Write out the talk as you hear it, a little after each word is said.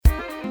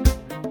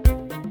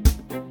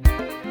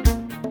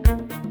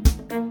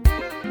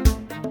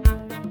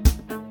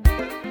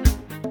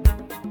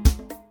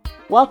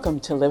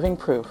Welcome to Living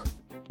Proof,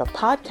 the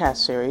podcast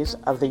series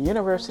of the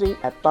University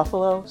at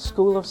Buffalo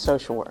School of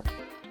Social Work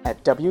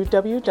at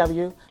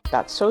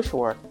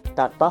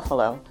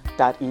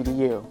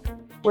www.socialwork.buffalo.edu.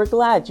 We're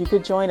glad you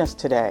could join us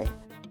today.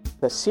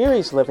 The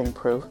series Living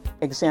Proof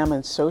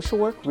examines social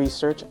work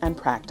research and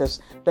practice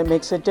that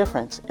makes a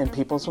difference in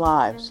people's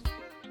lives.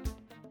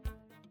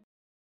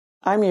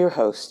 I'm your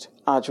host,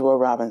 Adjoa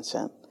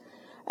Robinson,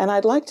 and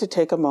I'd like to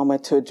take a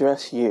moment to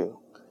address you,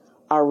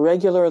 our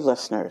regular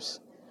listeners.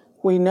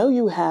 We know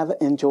you have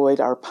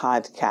enjoyed our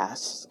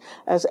podcasts,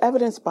 as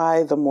evidenced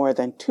by the more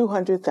than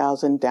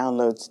 200,000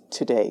 downloads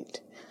to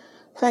date.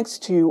 Thanks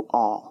to you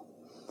all.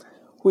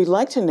 We'd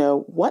like to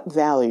know what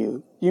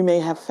value you may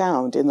have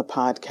found in the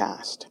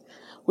podcast.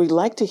 We'd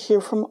like to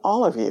hear from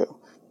all of you,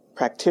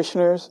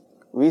 practitioners,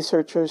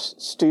 researchers,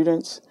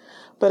 students,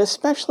 but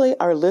especially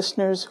our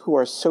listeners who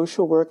are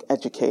social work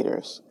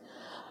educators.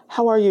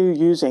 How are you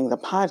using the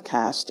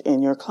podcast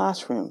in your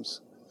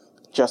classrooms?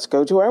 Just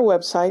go to our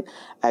website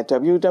at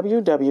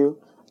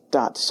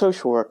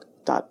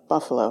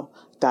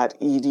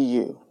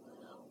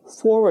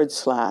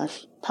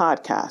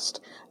www.socialwork.buffalo.edu/podcast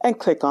and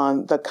click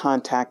on the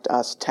Contact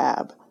Us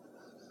tab.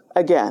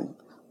 Again,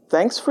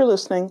 thanks for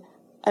listening,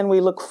 and we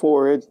look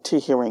forward to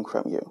hearing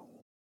from you.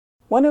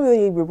 One of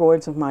the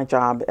rewards of my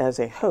job as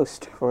a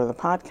host for the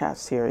podcast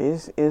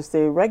series is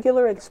the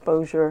regular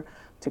exposure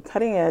to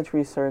cutting-edge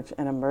research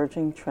and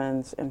emerging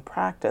trends in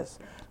practice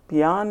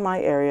beyond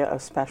my area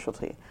of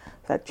specialty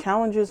that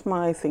challenges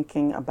my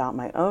thinking about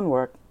my own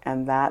work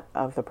and that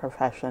of the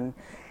profession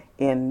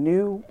in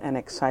new and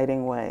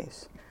exciting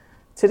ways.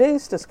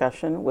 Today's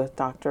discussion with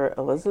Dr.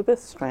 Elizabeth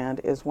Strand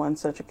is one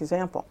such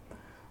example.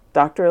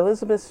 Dr.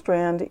 Elizabeth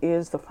Strand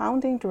is the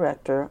founding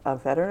director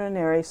of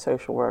Veterinary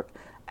Social Work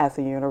at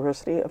the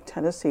University of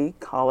Tennessee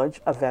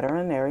College of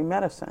Veterinary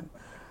Medicine.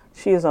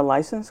 She is a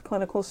licensed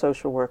clinical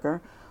social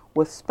worker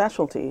with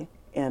specialty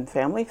in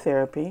family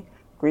therapy,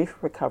 grief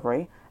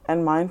recovery,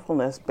 and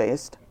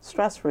mindfulness-based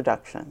stress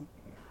reduction.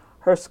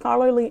 Her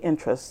scholarly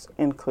interests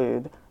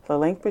include the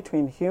link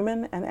between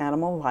human and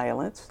animal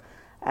violence,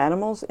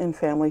 animals in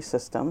family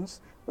systems,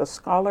 the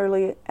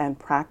scholarly and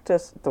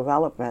practice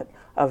development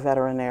of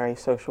veterinary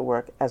social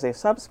work as a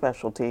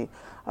subspecialty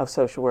of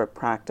social work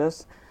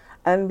practice,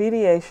 and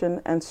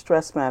mediation and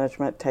stress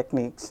management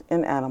techniques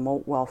in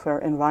animal welfare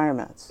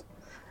environments.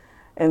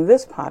 In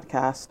this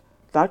podcast,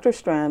 Dr.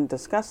 Strand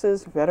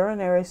discusses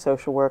veterinary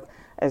social work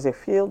as a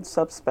field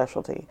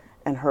subspecialty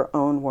and her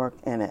own work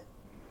in it.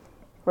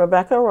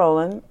 Rebecca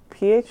Rowland,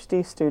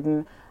 PhD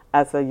student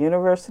at the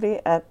University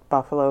at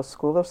Buffalo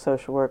School of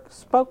Social Work,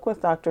 spoke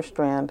with Dr.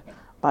 Strand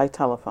by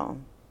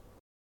telephone.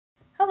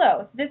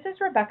 Hello, this is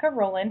Rebecca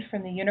Rowland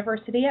from the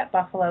University at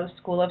Buffalo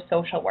School of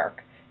Social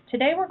Work.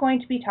 Today we're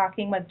going to be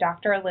talking with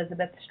Dr.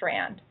 Elizabeth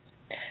Strand.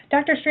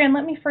 Dr. Strand,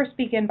 let me first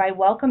begin by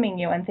welcoming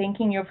you and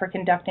thanking you for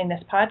conducting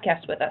this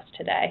podcast with us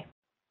today.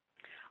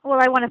 Well,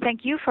 I want to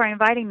thank you for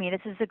inviting me.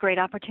 This is a great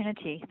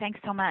opportunity. Thanks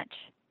so much.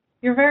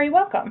 You're very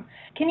welcome.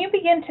 Can you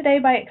begin today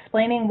by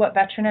explaining what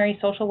veterinary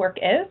social work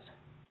is?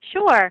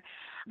 Sure.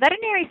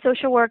 Veterinary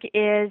social work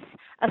is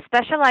a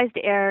specialized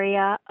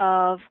area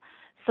of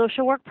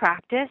social work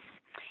practice,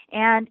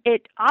 and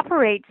it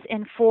operates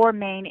in four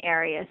main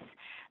areas.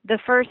 The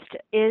first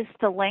is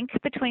the link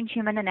between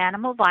human and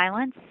animal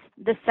violence.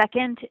 The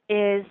second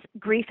is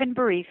grief and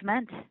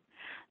bereavement.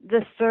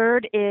 The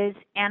third is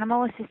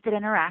animal-assisted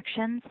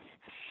interactions.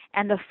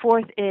 And the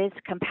fourth is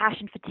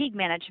compassion fatigue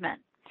management.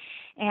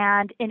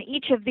 And in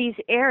each of these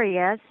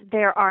areas,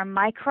 there are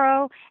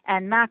micro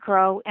and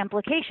macro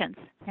implications.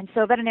 And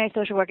so veterinary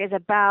social work is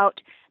about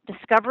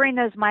discovering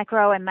those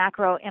micro and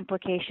macro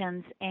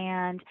implications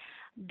and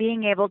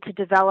being able to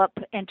develop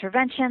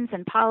interventions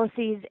and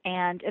policies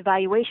and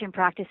evaluation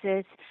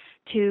practices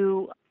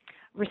to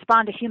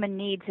respond to human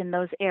needs in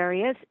those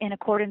areas in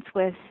accordance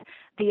with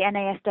the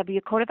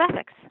NASW Code of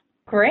Ethics.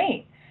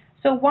 Great.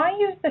 So why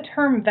use the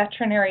term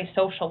veterinary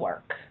social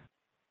work?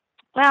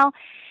 Well,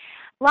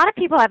 a lot of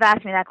people have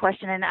asked me that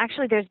question, and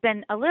actually there's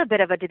been a little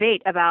bit of a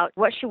debate about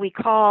what should we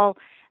call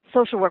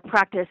social work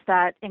practice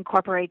that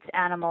incorporates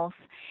animals.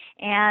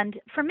 And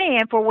for me,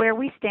 and for where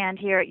we stand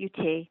here at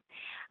UT,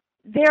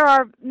 there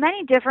are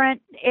many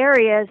different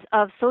areas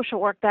of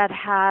social work that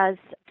has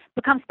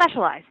become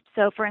specialized.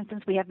 So for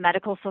instance, we have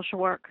medical social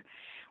work,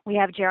 we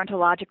have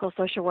gerontological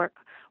social work,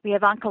 we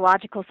have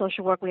oncological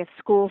social work, we have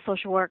school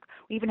social work,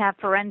 we even have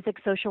forensic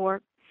social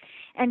work.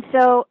 And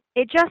so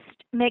it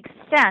just makes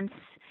sense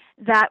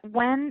that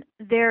when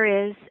there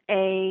is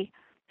a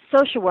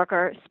social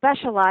worker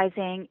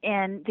specializing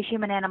in the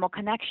human-animal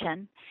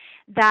connection,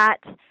 that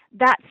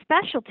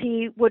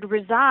specialty would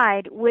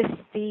reside with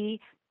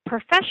the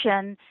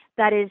profession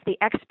that is the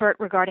expert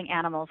regarding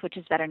animals, which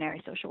is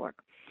veterinary social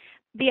work.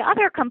 The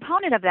other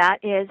component of that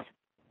is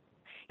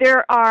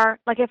there are,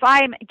 like if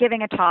I'm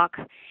giving a talk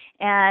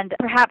and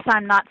perhaps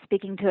I'm not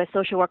speaking to a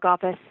social work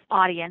office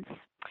audience,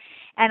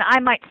 and I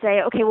might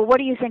say, okay, well, what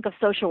do you think of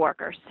social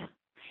workers?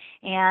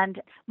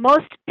 And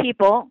most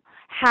people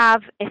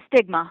have a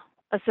stigma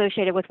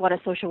associated with what a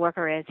social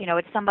worker is. You know,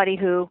 it's somebody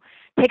who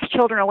takes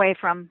children away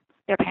from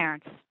their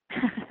parents,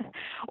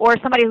 or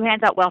somebody who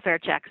hands out welfare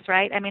checks,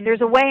 right? I mean,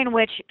 there's a way in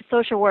which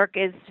social work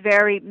is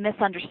very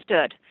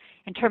misunderstood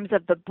in terms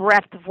of the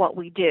breadth of what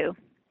we do.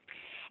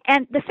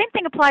 And the same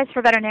thing applies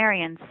for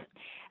veterinarians.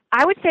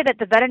 I would say that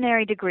the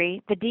veterinary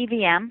degree, the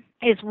DVM,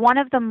 is one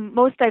of the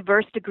most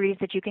diverse degrees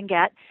that you can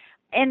get,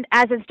 and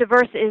as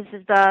diverse as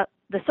the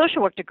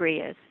social work degree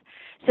is.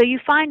 So you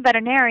find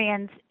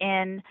veterinarians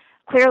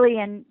clearly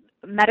in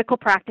medical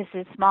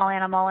practices, small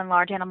animal and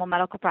large animal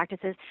medical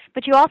practices,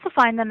 but you also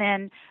find them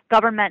in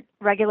government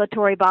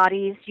regulatory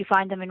bodies, you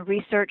find them in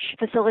research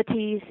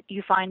facilities,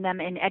 you find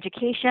them in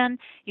education,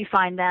 you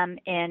find them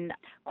in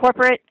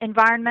corporate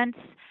environments.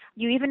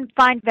 You even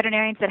find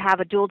veterinarians that have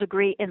a dual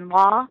degree in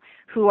law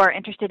who are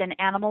interested in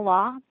animal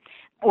law,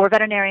 or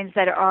veterinarians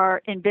that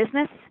are in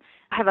business,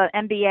 have an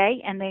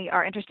MBA, and they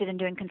are interested in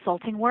doing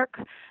consulting work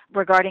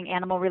regarding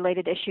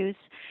animal-related issues.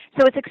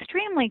 So it's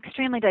extremely,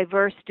 extremely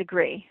diverse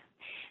degree.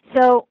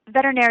 So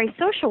veterinary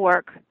social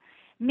work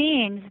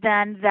means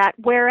then that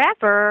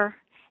wherever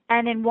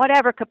and in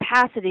whatever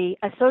capacity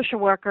a social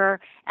worker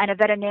and a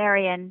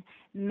veterinarian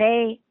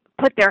may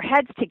put their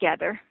heads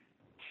together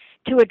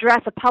to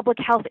address a public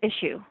health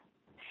issue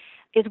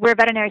is where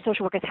veterinary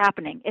social work is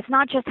happening. It's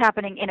not just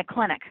happening in a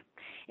clinic.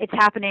 It's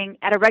happening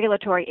at a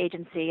regulatory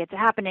agency. It's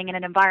happening in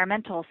an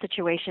environmental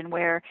situation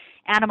where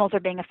animals are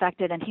being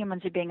affected and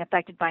humans are being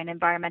affected by an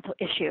environmental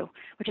issue,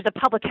 which is a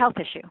public health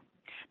issue.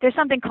 There's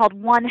something called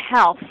One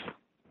Health,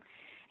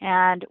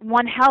 and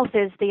One Health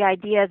is the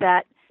idea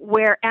that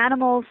where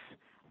animals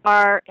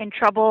are in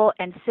trouble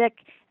and sick,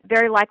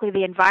 very likely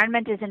the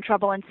environment is in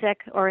trouble and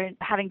sick or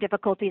having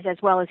difficulties as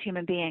well as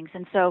human beings.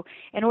 And so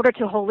in order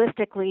to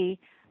holistically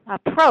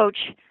approach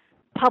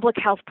public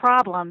health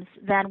problems,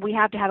 then we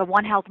have to have a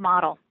One Health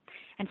model.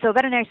 And so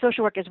veterinary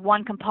social work is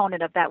one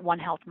component of that One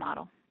Health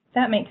model.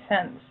 That makes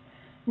sense.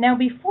 Now,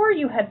 before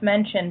you had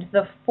mentioned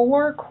the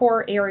 4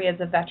 core areas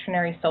of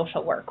veterinary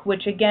social work,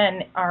 which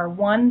again are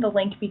 1, the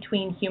link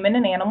between human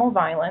and animal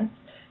violence,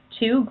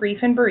 2, grief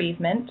and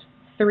bereavement,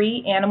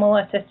 3,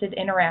 animal-assisted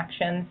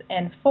interactions,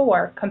 and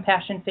 4,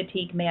 compassion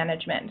fatigue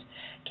management.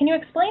 Can you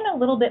explain a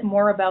little bit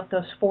more about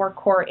those 4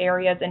 core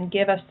areas and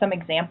give us some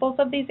examples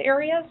of these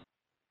areas?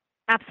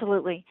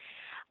 Absolutely.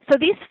 So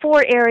these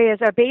 4 areas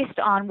are based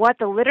on what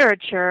the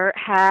literature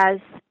has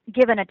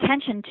given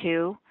attention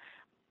to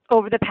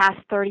over the past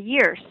 30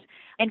 years.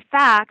 In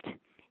fact,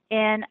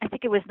 I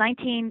think it was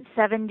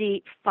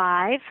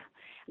 1975,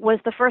 was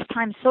the first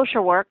time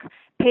social work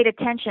paid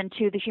attention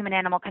to the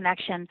human-animal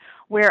connection,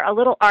 where a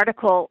little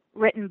article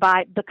written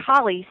by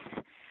Bakalis,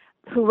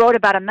 who wrote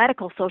about a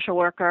medical social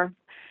worker,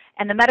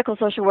 and the medical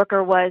social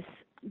worker was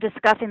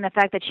discussing the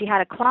fact that she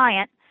had a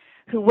client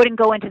who wouldn't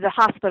go into the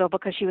hospital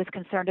because she was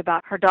concerned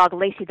about her dog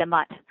Lacey the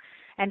Mutt.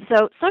 And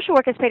so social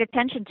work has paid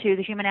attention to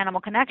the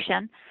human-animal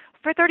connection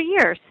for 30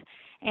 years.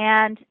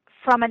 And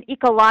from an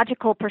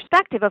ecological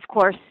perspective, of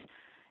course,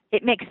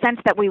 it makes sense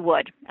that we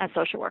would as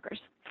social workers.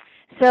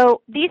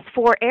 So these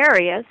 4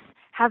 areas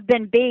have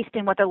been based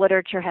in what the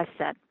literature has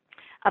said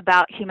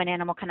about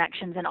human-animal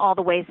connections and all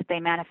the ways that they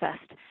manifest.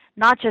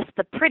 Not just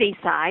the pretty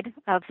side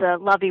of the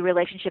lovey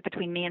relationship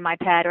between me and my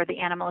pet or the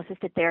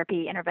animal-assisted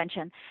therapy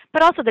intervention,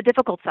 but also the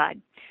difficult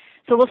side.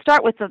 So we'll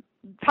start with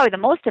probably the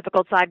most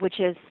difficult side, which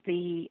is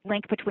the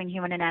link between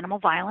human and animal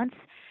violence.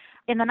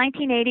 In the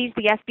 1980s,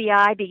 the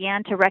FBI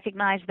began to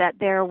recognize that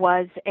there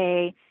was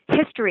a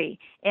history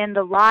in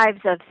the lives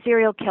of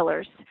serial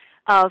killers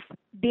of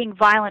being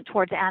violent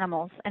towards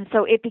animals. And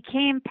so it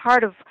became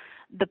part of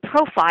the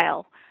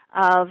profile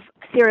of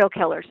serial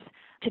killers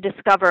to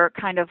discover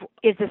kind of,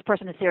 is this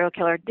person a serial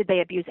killer? Did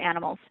they abuse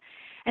animals?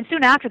 And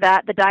soon after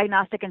that, the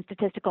Diagnostic and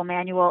Statistical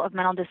Manual of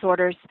Mental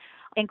Disorders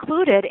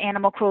included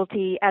animal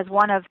cruelty as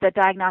one of the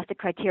diagnostic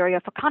criteria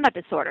for conduct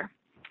disorder.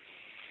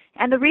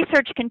 And the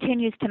research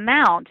continues to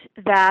mount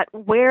that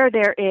where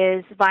there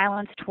is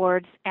violence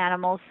towards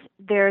animals,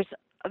 there's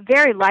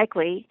very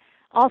likely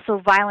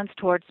also violence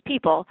towards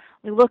people.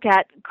 We look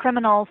at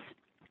criminals,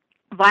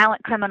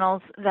 violent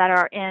criminals that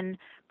are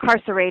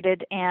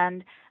incarcerated,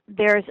 and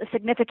there's a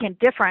significant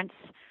difference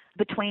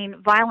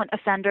between violent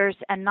offenders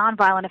and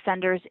nonviolent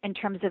offenders in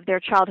terms of their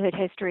childhood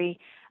history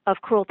of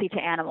cruelty to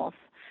animals.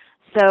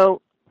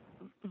 So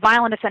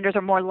violent offenders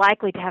are more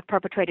likely to have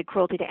perpetrated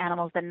cruelty to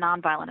animals than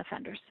nonviolent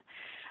offenders.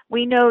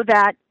 We know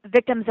that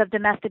victims of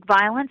domestic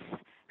violence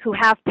who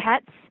have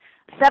pets,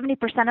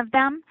 70% of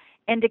them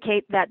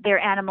indicate that their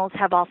animals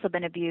have also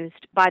been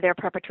abused by their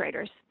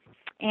perpetrators.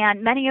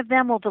 And many of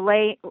them will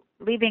delay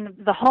leaving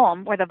the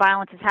home where the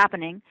violence is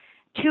happening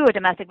to a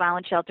domestic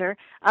violence shelter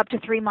up to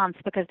 3 months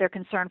because they're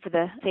concerned for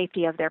the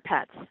safety of their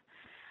pets.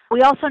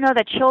 We also know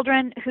that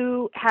children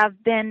who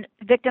have been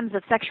victims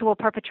of sexual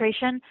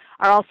perpetration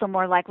are also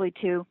more likely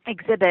to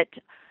exhibit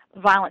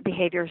violent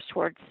behaviors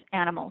towards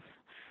animals.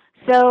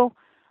 So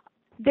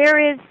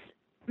there is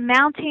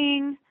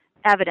mounting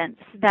evidence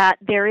that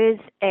there is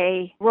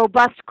a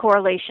robust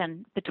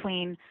correlation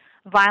between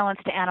violence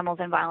to animals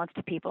and violence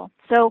to people.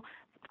 So,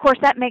 of course,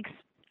 that makes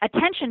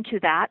attention to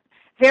that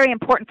very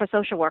important for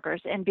social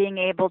workers in being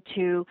able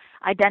to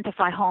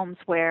identify homes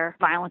where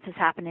violence is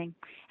happening,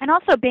 and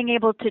also being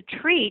able to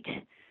treat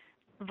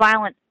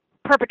violent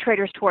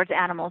perpetrators towards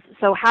animals.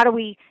 So how do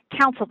we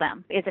counsel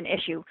them is an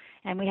issue,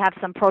 and we have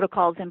some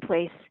protocols in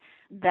place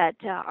that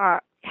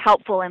are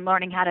helpful in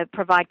learning how to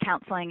provide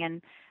counseling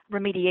and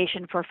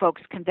remediation for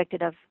folks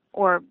convicted of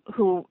or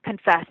who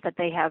confess that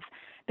they have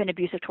been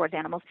abusive towards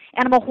animals.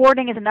 Animal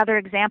hoarding is another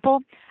example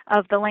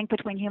of the link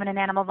between human and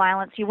animal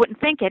violence. You wouldn't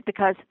think it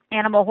because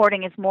animal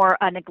hoarding is more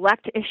a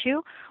neglect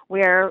issue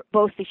where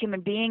both the human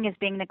being is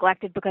being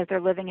neglected because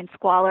they're living in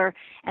squalor,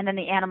 and then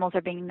the animals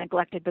are being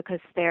neglected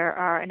because there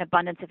are an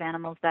abundance of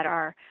animals that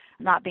are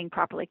not being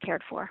properly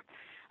cared for.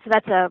 So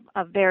that's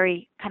a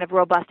very kind of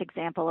robust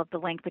example of the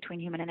link between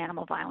human and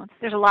animal violence.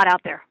 There's a lot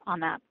out there on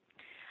that.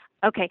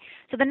 Okay,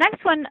 so the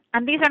next one,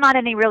 and these are not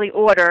any really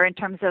order in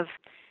terms of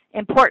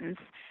importance,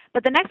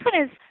 but the next one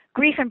is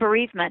grief and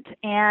bereavement.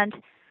 And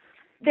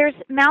there's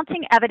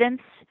mounting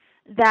evidence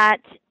that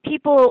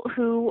people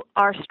who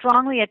are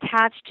strongly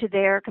attached to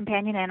their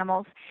companion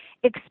animals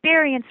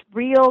experience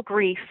real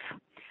grief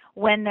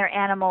when their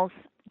animals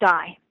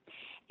die.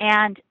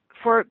 And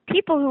for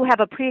people who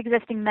have a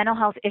pre-existing mental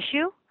health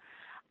issue,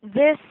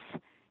 this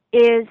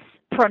is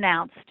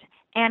pronounced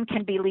and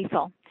can be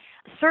lethal.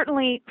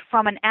 Certainly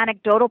from an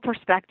anecdotal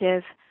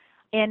perspective,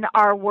 in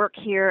our work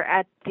here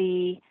at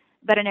the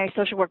Veterinary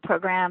Social Work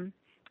program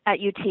at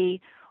UT,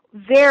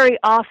 very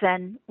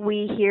often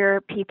we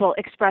hear people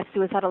express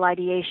suicidal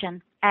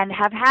ideation and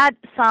have had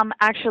some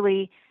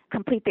actually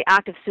complete the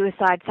act of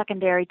suicide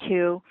secondary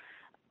to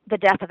the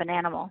death of an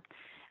animal.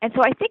 And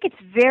so I think it's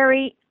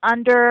very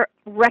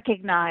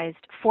under-recognized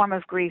form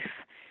of grief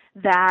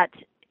that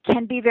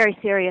can be very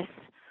serious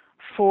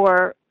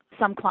for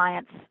some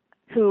clients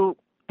who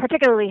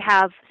particularly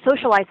have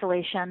social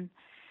isolation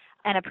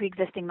and a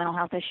pre-existing mental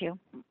health issue.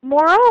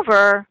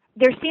 Moreover,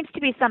 there seems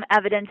to be some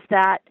evidence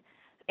that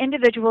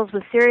individuals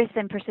with serious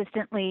and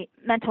persistently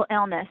mental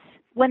illness,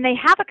 when they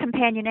have a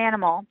companion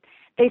animal,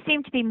 they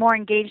seem to be more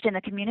engaged in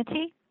the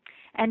community.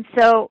 And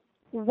so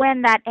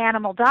when that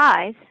animal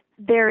dies,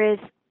 there is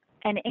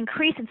an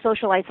increase in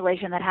social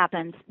isolation that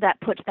happens that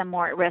puts them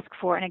more at risk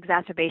for an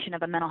exacerbation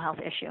of a mental health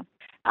issue.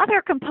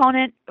 Other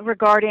component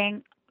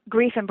regarding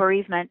grief and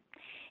bereavement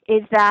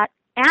is that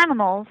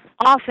animals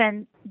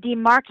often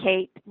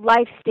demarcate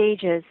life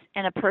stages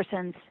in a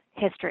person's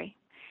history.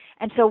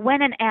 And so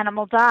when an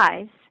animal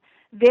dies,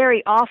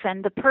 very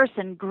often the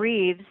person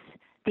grieves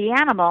the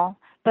animal,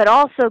 but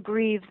also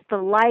grieves the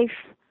life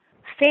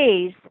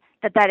phase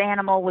that that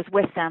animal was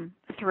with them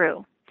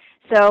through.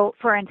 So,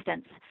 for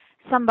instance,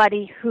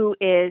 somebody who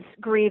is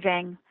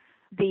grieving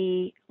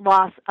the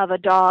loss of a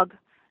dog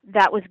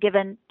that was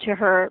given to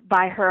her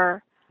by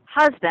her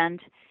husband,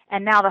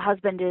 and now the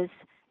husband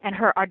and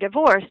her are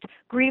divorced,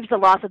 grieves the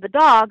loss of the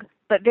dog,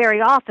 but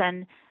very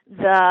often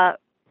the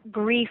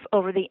grief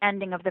over the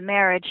ending of the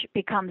marriage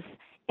becomes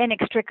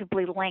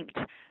inextricably linked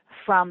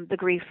from the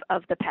grief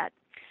of the pet.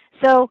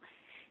 So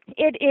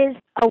it is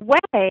a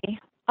way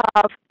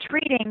of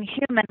treating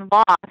human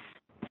loss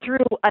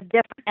through a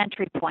different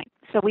entry point.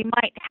 So we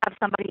might have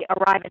somebody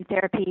arrive in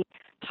therapy,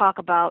 talk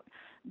about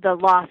the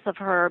loss of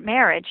her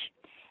marriage,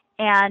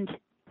 and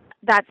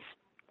that's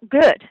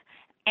good.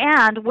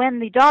 And when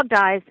the dog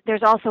dies,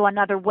 there's also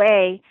another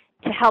way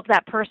to help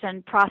that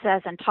person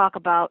process and talk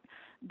about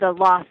the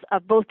loss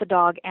of both the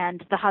dog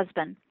and the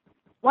husband.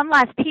 One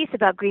last piece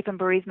about grief and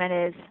bereavement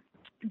is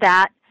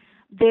that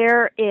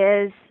there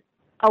is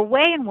a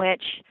way in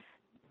which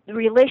the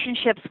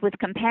relationships with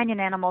companion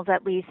animals,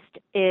 at least,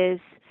 is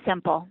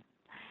simple.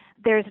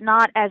 There's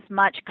not as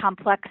much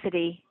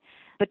complexity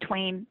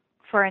between,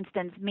 for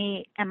instance,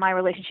 me and my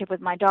relationship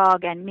with my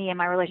dog and me and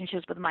my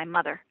relationships with my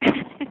mother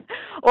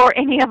or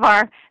any of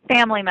our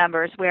family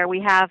members where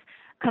we have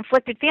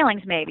conflicted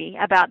feelings maybe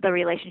about the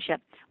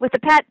relationship. With the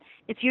pet,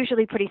 it's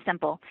usually pretty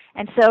simple.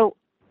 And so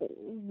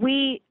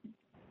we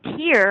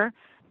hear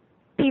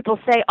people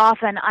say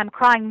often, I'm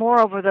crying more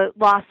over the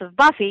loss of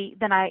Buffy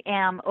than I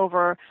am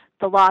over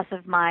the loss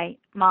of my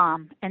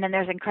mom. And then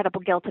there's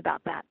incredible guilt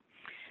about that.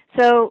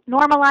 So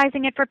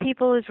normalizing it for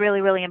people is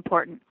really, really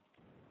important.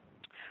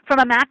 From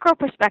a macro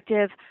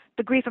perspective,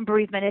 the grief and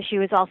bereavement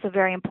issue is also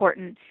very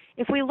important.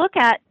 If we look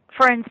at,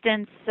 for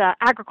instance,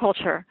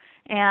 agriculture,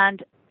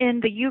 and in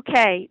the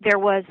UK there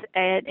was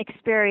an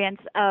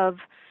experience of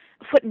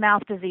foot and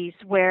mouth disease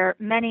where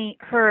many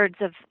herds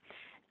of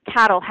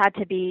cattle had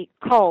to be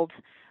culled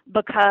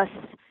because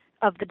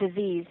of the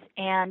disease.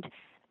 And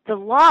the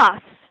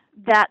loss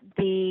that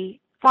the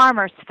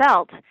farmers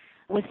felt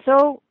was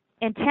so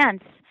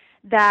intense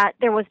that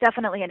there was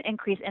definitely an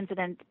increased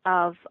incidence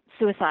of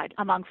suicide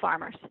among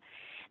farmers.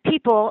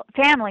 People,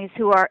 families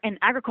who are in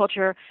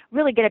agriculture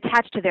really get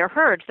attached to their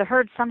herds. The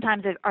herds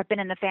sometimes have been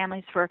in the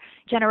families for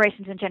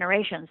generations and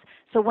generations.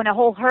 So when a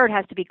whole herd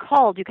has to be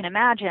culled, you can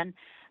imagine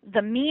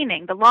the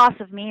meaning, the loss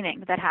of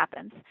meaning that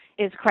happens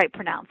is quite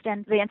pronounced.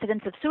 And the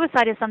incidence of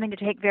suicide is something to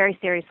take very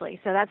seriously.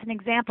 So that's an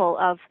example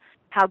of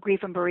how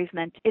grief and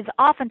bereavement is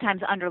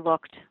oftentimes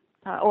underlooked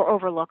or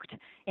overlooked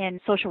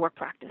in social work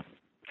practice.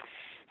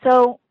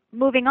 So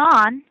moving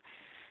on,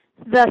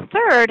 the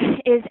third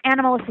is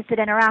animal-assisted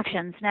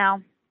interactions.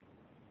 Now,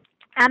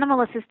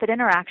 animal-assisted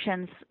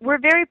interactions, we're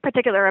very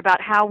particular about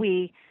how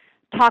we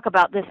talk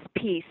about this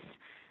piece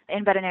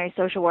in veterinary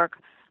social work.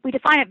 We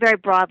define it very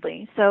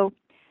broadly. So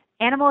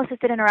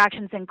animal-assisted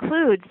interactions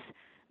includes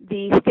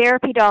the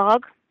therapy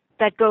dog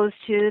that goes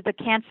to the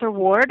cancer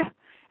ward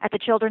at the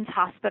Children's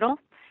Hospital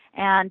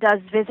and does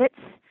visits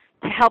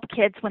to help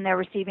kids when they're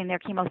receiving their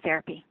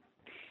chemotherapy.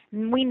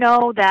 And we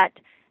know that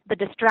the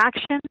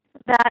distraction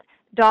that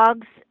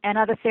dogs and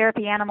other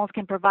therapy animals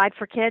can provide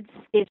for kids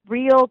is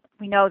real.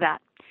 We know that.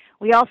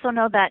 We also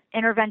know that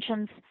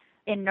interventions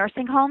in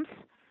nursing homes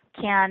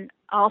can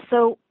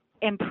also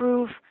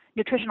improve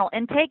nutritional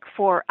intake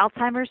for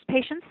Alzheimer's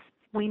patients.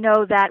 We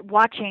know that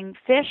watching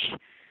fish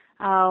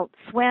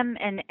swim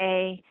in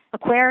an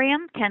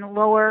aquarium can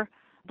lower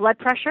blood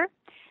pressure.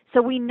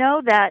 So we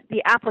know that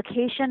the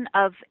application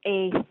of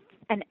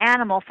an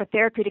animal for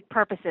therapeutic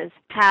purposes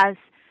has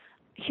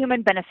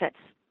human benefits.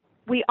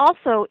 We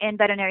also, in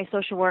veterinary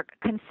social work,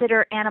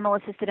 consider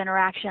animal-assisted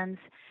interactions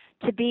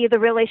to be the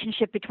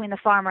relationship between the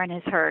farmer and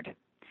his herd.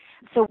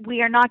 So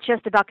we are not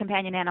just about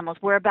companion animals.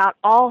 We're about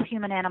all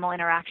human-animal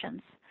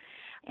interactions.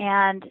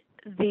 And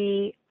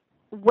the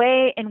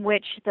way in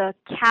which the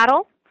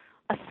cattle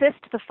assist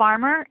the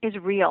farmer is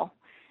real.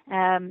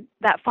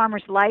 That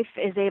farmer's life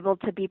is able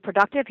to be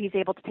productive. He's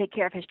able to take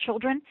care of his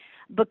children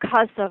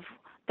because of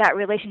that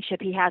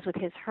relationship he has with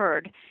his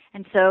herd.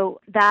 And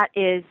so that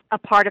is a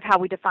part of how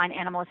we define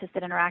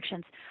animal-assisted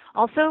interactions.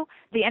 Also,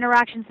 the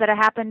interactions that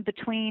happen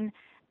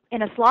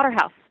in a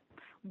slaughterhouse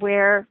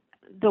where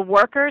the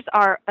workers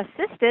are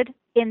assisted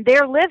in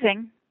their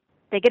living,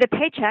 they get a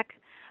paycheck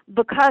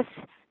because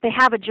they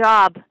have a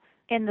job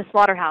in the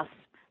slaughterhouse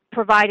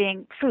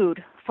providing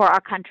food for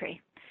our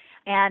country.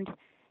 And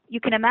you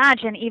can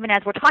imagine, even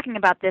as we're talking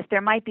about this,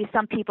 there might be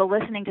some people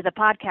listening to the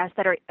podcast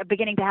that are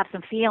beginning to have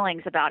some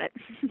feelings about it.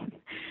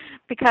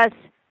 Because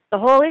the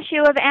whole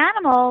issue of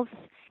animals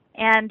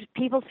and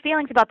people's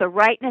feelings about the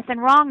rightness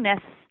and wrongness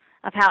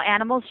of how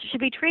animals should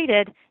be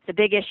treated is a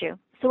big issue.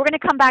 So we're going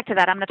to come back to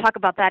that. I'm going to talk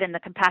about that in the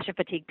compassion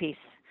fatigue piece.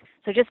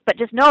 So just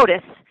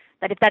notice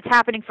that if that's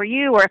happening for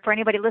you or for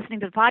anybody listening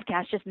to the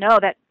podcast, just know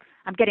that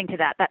I'm getting to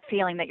that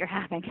feeling that you're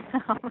having.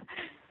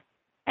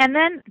 And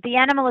then the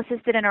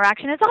animal-assisted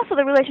interaction is also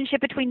the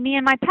relationship between me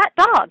and my pet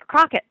dog,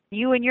 Crockett. Do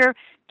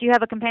you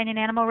have a companion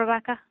animal,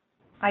 Rebecca?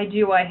 I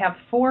do. I have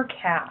 4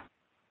 cats.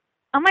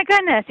 Oh my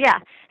goodness, yeah.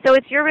 So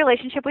it's your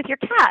relationship with your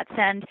cats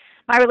and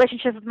my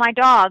relationship with my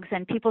dogs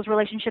and people's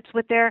relationships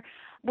with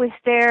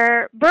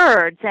their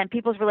birds and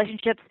people's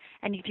relationships,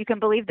 and if you can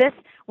believe this,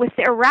 with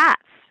their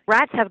rats.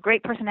 Rats have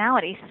great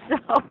personalities,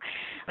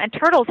 and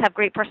turtles have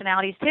great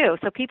personalities too.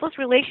 So people's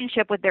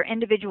relationship with their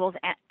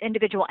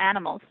individual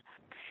animals.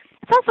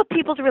 It's also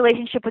people's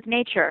relationship with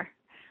nature.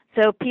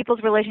 So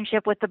people's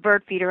relationship with the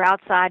bird feeder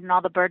outside and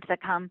all the birds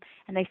that come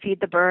and they feed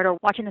the bird, or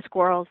watching the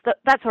squirrels,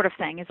 that sort of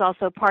thing is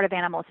also part of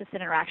animal-assisted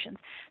interactions.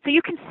 So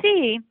you can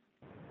see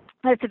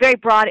that it's a very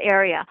broad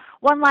area.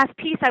 One last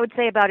piece I would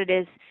say about it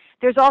is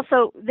this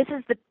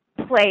is the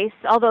place,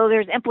 although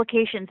there's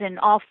implications in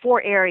all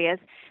 4 areas,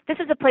 this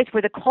is a place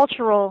where the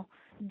cultural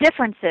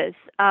differences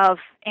of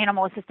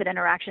animal-assisted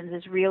interactions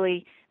is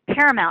really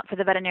paramount for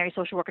the veterinary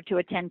social worker to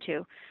attend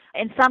to.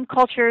 In some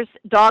cultures,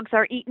 dogs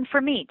are eaten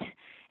for meat.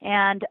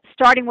 And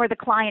starting where the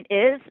client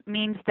is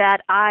means that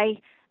I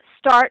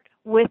start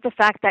with the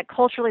fact that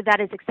culturally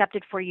that is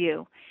accepted for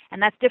you.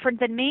 And that's different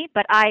than me,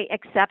 but I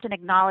accept and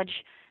acknowledge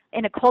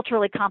in a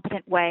culturally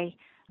competent way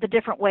the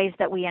different ways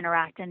that we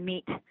interact and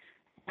meet,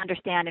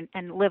 understand,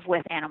 and live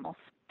with animals.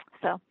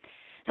 So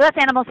that's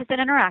animal-assisted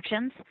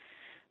interactions.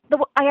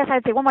 I guess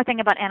I'd say one more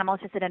thing about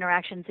animal-assisted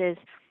interactions is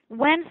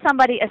when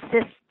somebody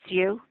assists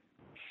you,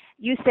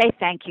 you say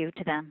thank you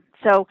to them.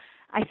 So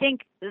I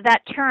think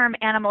that term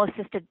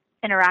animal-assisted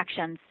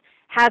interactions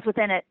has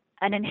within it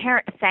an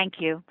inherent thank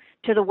you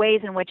to the ways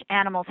in which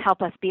animals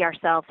help us be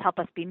ourselves, help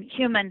us be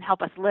human,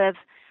 help us live,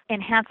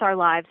 enhance our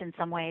lives in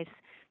some ways,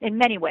 in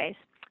many ways.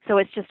 So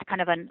it's just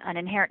kind of an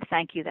inherent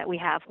thank you that we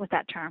have with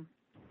that term.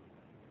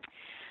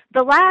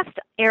 The last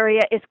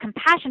area is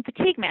compassion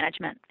fatigue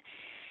management.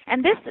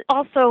 And this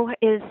also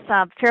is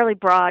fairly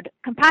broad.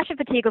 Compassion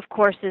fatigue, of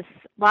course, is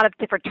a lot of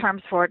different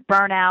terms for it: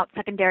 burnout,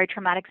 secondary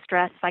traumatic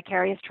stress,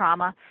 vicarious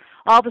trauma.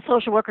 All the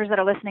social workers that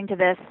are listening to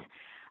this,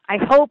 I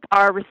hope,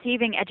 are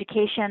receiving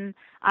education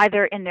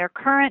either in their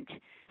current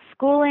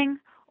schooling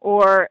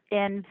or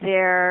in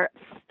their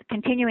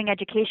continuing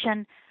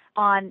education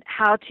on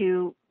how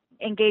to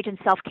engage in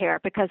self-care,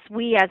 because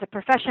we as a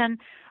profession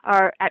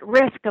are at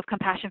risk of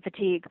compassion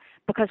fatigue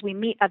because we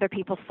meet other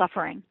people's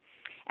suffering.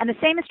 And the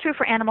same is true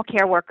for animal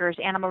care workers,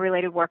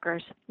 animal-related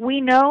workers. We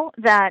know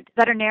that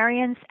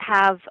veterinarians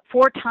have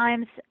 4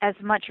 times as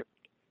much.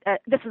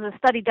 This is a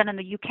study done in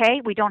the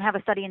UK. We don't have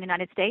a study in the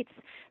United States,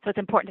 so it's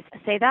important to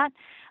say that.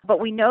 But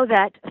we know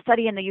that a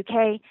study in the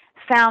UK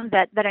found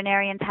that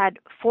veterinarians had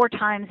 4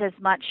 times as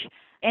much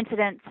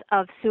incidence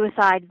of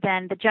suicide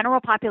than the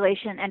general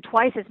population and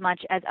twice as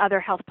much as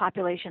other health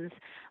populations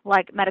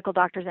like medical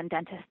doctors and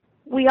dentists.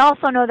 We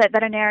also know that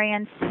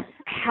veterinarians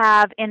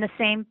have, in the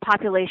same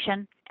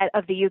population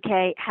of the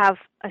UK, have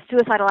a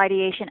suicidal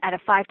ideation at a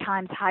 5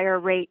 times higher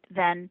rate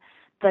than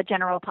the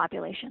general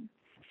population.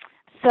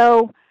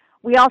 So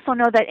we also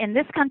know that in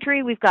this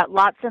country we've got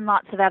lots and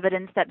lots of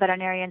evidence that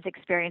veterinarians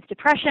experience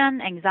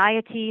depression,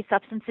 anxiety,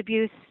 substance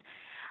abuse.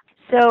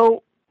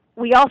 So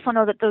we also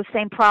know that those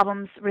same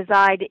problems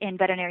reside in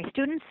veterinary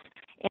students,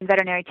 in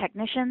veterinary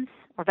technicians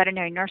or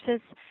veterinary nurses,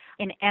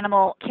 in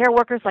animal care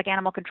workers like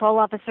animal control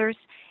officers,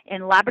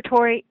 in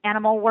laboratory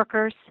animal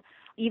workers,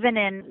 even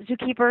in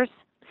zookeepers.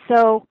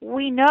 So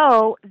we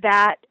know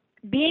that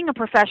being a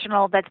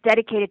professional that's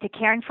dedicated to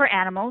caring for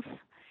animals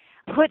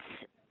puts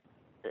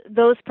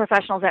those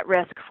professionals at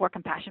risk for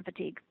compassion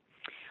fatigue.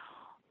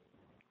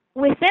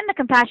 Within the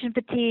compassion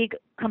fatigue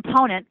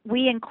component,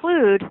 we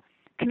include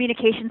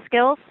communication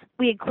skills,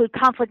 we include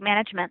conflict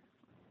management,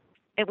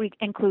 we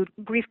include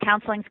grief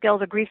counseling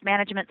skills or grief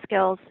management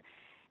skills,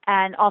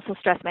 and also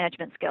stress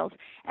management skills.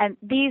 And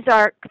these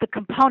are the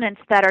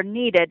components that are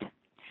needed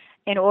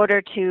in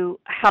order to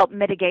help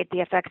mitigate the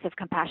effects of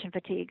compassion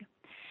fatigue.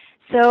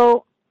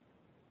 So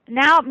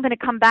now I'm going to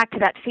come back to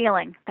that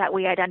feeling that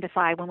we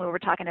identified when we were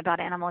talking about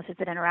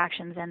animal-assisted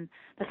interactions in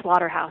the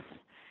slaughterhouse.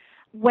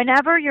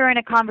 Whenever you're in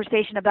a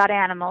conversation about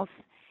animals,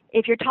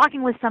 if you're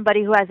talking with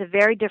somebody who has a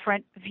very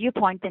different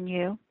viewpoint than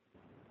you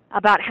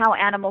about how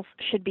animals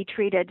should be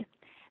treated,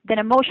 then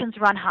emotions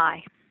run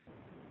high.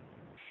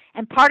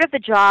 And part of the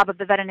job of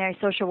the veterinary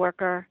social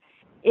worker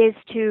is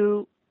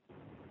to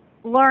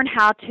learn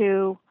how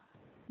to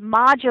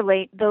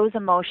modulate those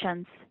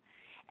emotions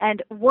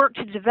and work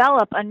to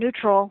develop a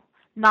neutral,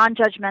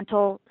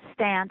 non-judgmental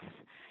stance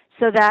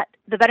so that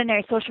the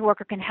veterinary social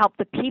worker can help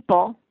the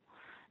people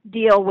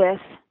deal with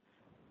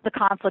the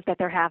conflict that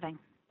they're having.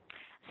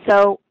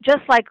 So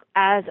just like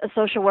as a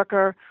social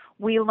worker,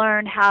 we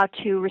learn how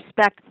to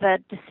respect the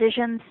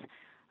decisions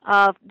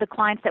of the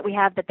clients that we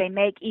have that they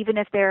make, even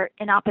if they're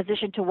in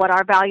opposition to what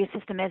our value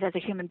system is as a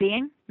human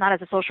being, not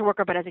as a social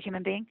worker, but as a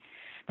human being.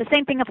 The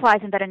same thing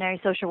applies in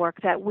veterinary social work,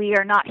 that we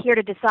are not here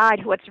to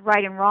decide what's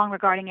right and wrong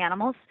regarding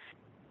animals.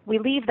 We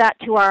leave that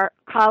to our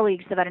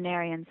colleagues, the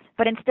veterinarians,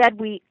 but instead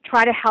we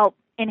try to help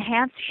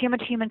enhance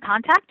human-to-human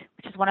contact,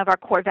 which is one of our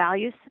core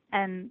values,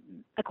 and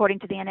according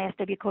to the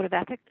NASW Code of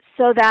Ethics,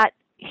 so that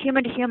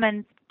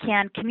human-to-human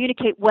can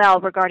communicate well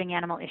regarding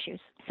animal issues.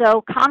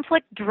 So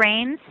conflict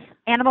drains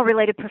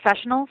animal-related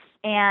professionals,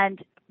 and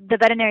the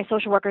veterinary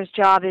social worker's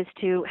job is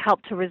to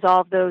help to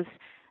resolve those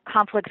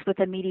conflicts with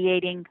a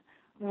mediating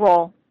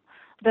role.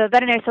 The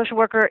veterinary social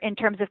worker, in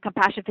terms of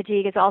compassion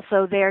fatigue, is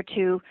also there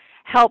to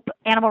help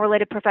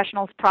animal-related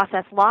professionals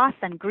process loss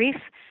and grief,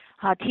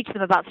 teach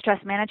them about stress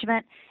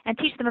management, and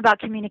teach them about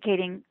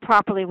communicating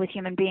properly with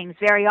human beings.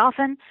 Very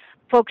often,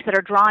 folks that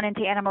are drawn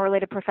into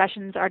animal-related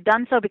professions are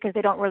done so because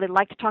they don't really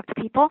like to talk to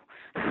people.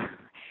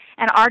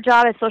 And our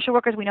job as social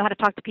workers, we know how to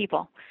talk to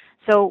people.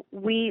 So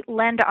we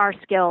lend our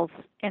skills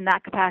in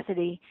that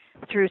capacity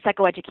through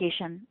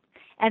psychoeducation.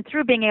 And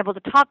through being able to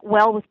talk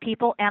well with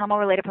people,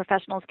 animal-related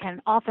professionals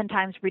can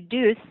oftentimes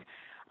reduce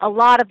a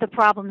lot of the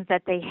problems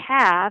that they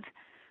have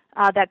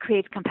that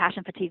creates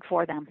compassion fatigue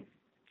for them.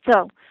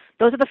 So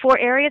those are the 4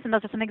 areas, and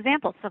those are some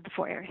examples of the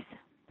 4 areas.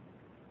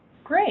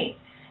 Great.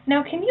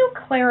 Now, can you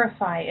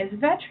clarify, is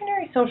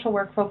veterinary social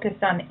work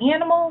focused on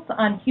animals,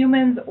 on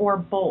humans, or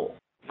both?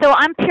 So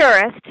I'm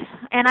purist,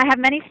 and I have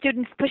many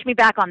students push me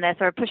back on this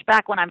or push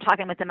back when I'm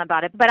talking with them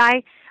about it, but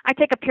I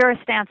take a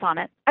purist stance on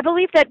it. I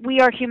believe that we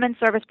are human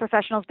service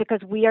professionals because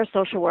we are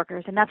social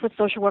workers, and that's what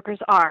social workers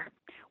are.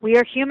 We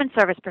are human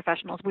service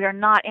professionals. We are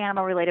not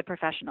animal-related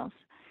professionals.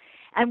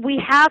 And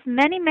we have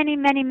many, many,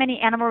 many, many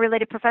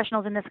animal-related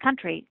professionals in this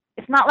country.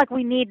 It's not like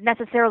we need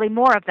necessarily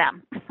more of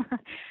them.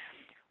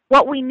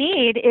 What we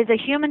need is a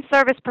human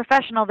service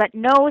professional that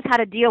knows how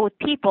to deal with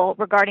people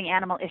regarding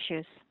animal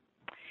issues.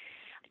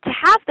 To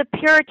have the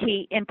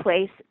purity in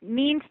place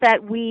means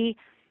that we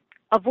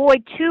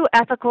avoid 2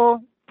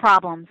 ethical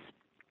problems.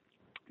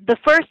 The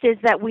first is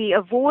that we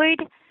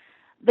avoid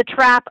the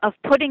trap of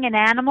putting an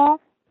animal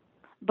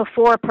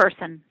before a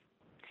person.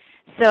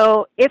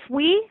 So if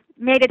we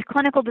made a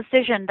clinical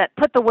decision that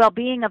put the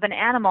well-being of an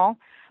animal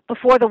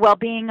before the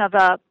well-being of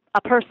a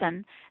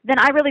person, then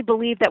I really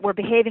believe that we're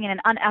behaving in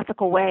an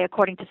unethical way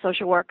according to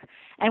social work.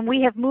 And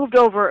we have moved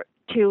over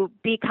to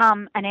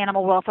become an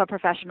animal welfare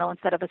professional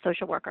instead of a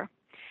social worker.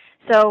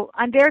 So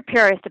I'm very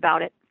purist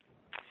about it.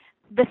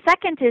 The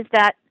second is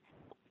that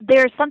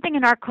there's something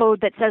in our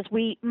code that says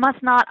we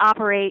must not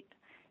operate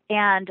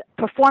and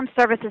perform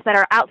services that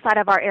are outside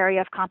of our area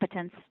of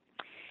competence.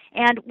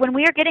 And when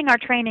we are getting our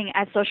training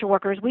as social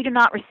workers, we do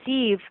not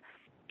receive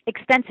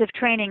extensive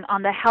training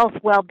on the health,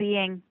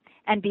 well-being,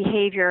 and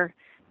behavior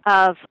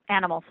of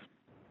animals.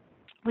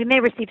 We may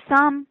receive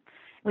some,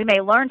 we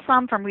may learn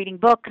some from reading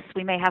books,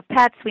 we may have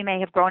pets, we may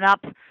have grown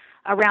up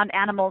around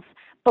animals,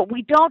 but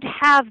we don't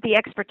have the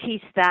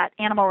expertise that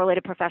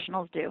animal-related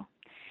professionals do.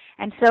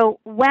 And so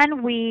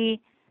when we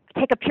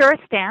take a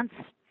purist stance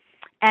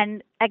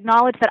and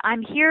acknowledge that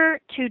I'm here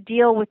to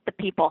deal with the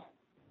people,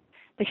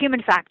 the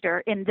human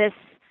factor in this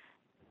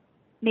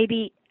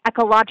maybe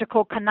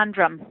ecological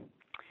conundrum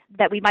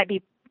that we might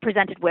be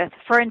presented with.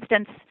 For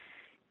instance,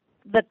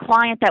 the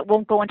client that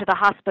won't go into the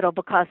hospital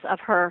because of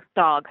her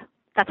dog.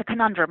 That's a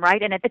conundrum,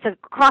 right? And it's a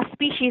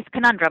cross-species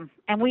conundrum,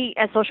 and we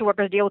as social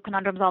workers deal with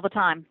conundrums all the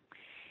time.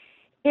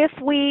 If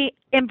we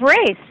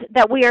embrace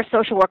that we are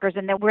social workers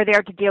and that we're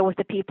there to deal with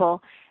the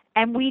people,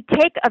 and we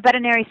take a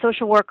veterinary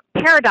social work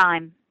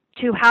paradigm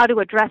to how to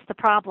address the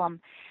problem,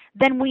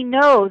 then we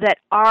know that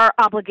our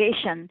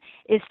obligation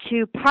is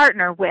to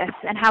partner with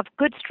and have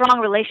good, strong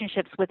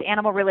relationships with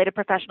animal-related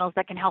professionals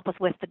that can help us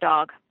with the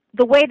dog.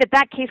 The way that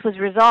that case was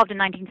resolved in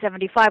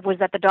 1975 was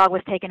that the dog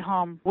was taken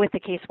home with the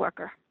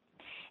caseworker.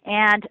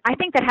 And I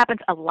think that happens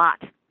a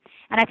lot.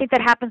 And I think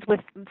that happens with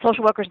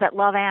social workers that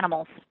love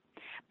animals.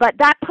 But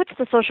that puts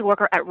the social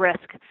worker at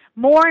risk.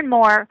 More and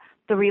more,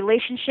 the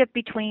relationship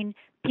between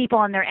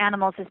people and their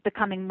animals is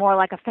becoming more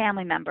like a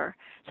family member.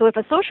 So if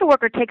a social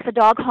worker takes a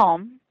dog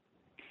home,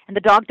 and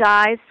the dog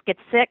dies, gets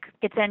sick,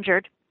 gets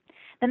injured,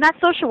 then that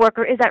social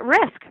worker is at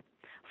risk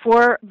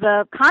for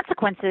the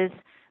consequences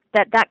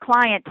that that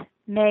client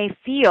may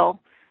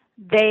feel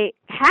they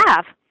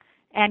have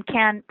and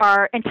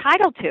are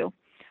entitled to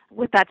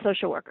with that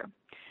social worker.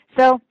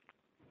 So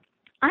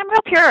I'm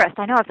real purist.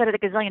 I know I've said it a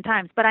gazillion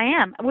times, but I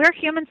am. We're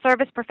human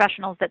service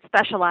professionals that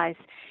specialize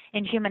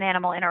in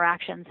human-animal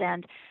interactions,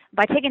 and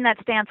by taking that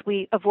stance,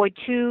 we avoid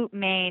two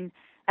main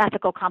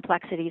ethical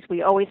complexities.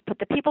 We always put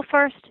the people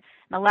first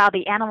and allow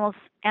the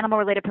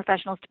animal-related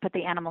professionals to put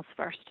the animals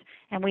first,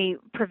 and we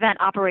prevent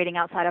operating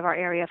outside of our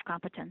area of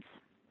competence.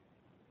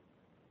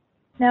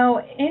 Now,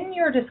 in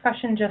your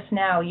discussion just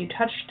now, you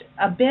touched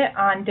a bit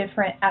on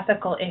different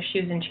ethical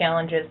issues and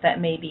challenges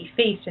that may be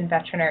faced in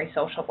veterinary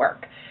social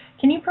work.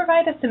 Can you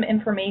provide us some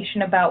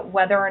information about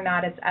whether or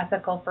not it's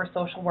ethical for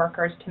social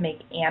workers to make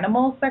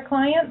animals their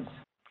clients?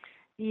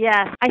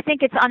 Yes, I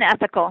think it's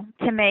unethical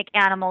to make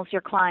animals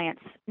your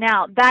clients.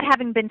 Now, that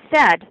having been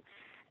said,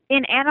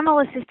 in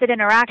animal-assisted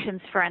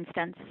interactions, for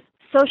instance,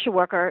 social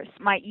workers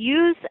might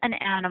use an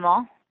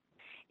animal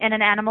in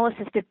an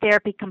animal-assisted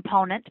therapy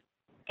component,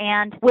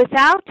 and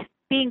without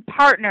being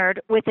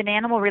partnered with an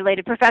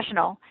animal-related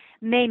professional,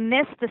 may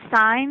miss the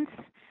signs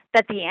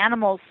that the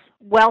animal's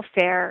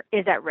welfare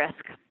is at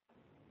risk.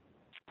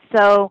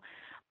 So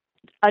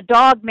a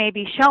dog may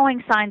be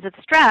showing signs of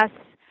stress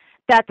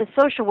that the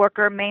social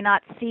worker may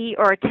not see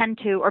or attend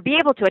to or be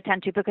able to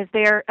attend to because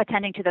they're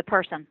attending to the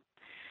person.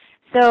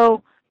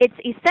 So it's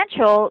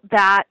essential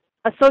that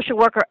a social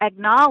worker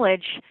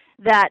acknowledge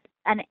that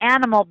an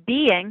animal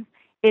being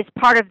is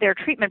part of their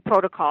treatment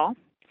protocol,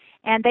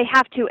 and they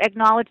have to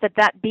acknowledge that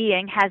that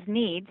being has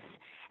needs,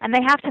 and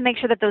they have to make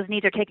sure that those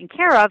needs are taken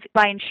care of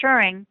by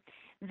ensuring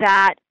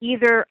that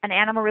either an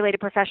animal-related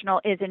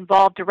professional is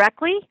involved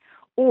directly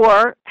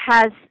or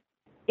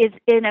is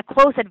in a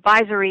close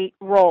advisory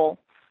role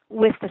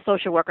with the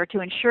social worker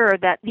to ensure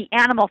that the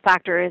animal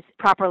factor is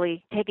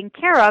properly taken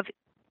care of.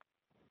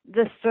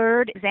 The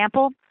third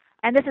example,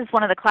 and this is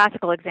one of the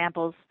classical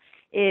examples,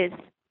 is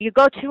you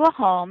go to a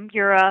home,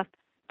 you're a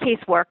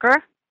caseworker,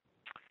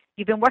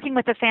 you've been working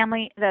with a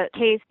family, the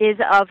case is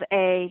of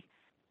a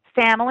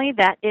family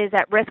that is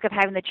at risk of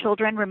having the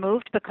children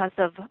removed because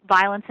of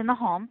violence in the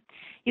home.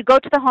 You go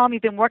to the home,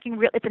 you've been working,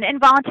 it's an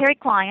involuntary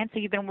client, so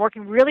you've been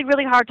working really,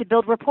 really hard to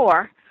build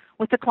rapport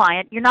with the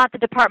client. You're not the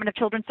Department of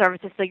Children's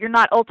Services, so you're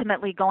not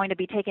ultimately going to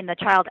be taking the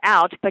child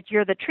out, but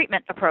you're the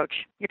treatment approach.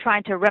 You're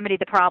trying to remedy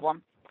the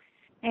problem.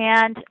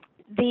 And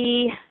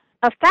the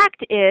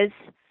effect is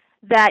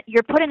that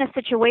you're put in a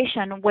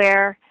situation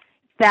where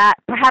that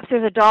perhaps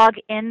there's a dog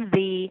in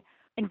the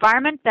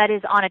environment that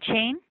is on a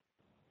chain,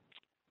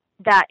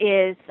 that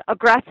is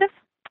aggressive,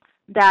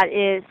 that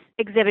is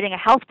exhibiting a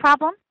health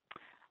problem,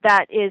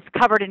 that is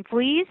covered in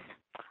fleas,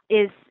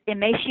 is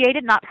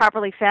emaciated, not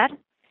properly fed.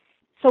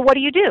 So what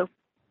do?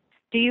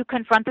 Do you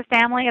confront the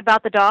family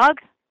about the dog?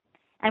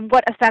 And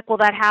what effect will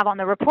that have on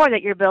the rapport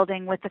that you're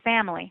building with the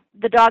family?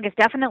 The dog is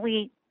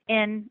definitely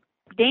in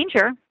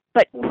danger,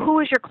 but who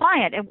is your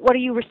client and what are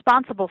you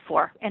responsible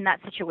for in that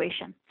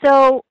situation?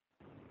 So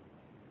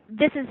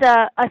this is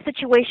a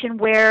situation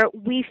where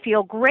we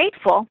feel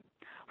grateful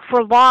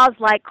for laws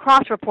like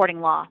cross-reporting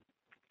law,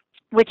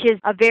 which is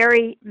a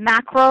very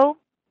macro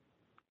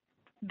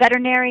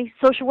veterinary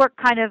social work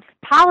kind of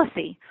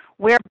policy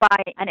whereby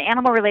an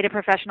animal-related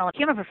professional and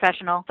human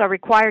professional are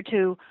required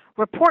to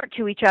report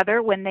to each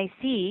other when they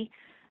see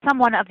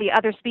someone of the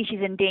other species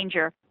in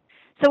danger.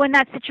 So in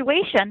that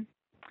situation,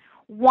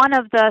 one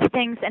of the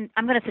things, and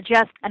I'm going to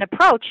suggest an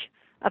approach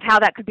of how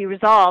that could be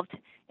resolved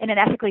in an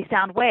ethically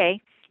sound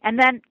way, and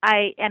then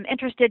I am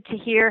interested to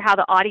hear how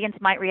the audience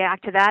might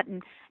react to that,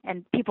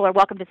 and people are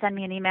welcome to send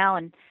me an email,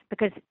 and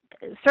because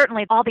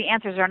certainly all the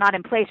answers are not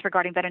in place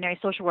regarding veterinary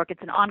social work.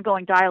 It's an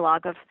ongoing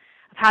dialogue of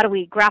how do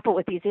we grapple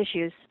with these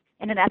issues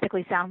in an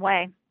ethically sound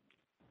way.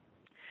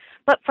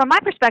 But from my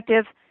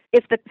perspective,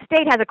 if the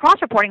state has a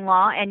cross-reporting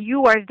law and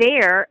you are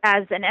there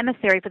as an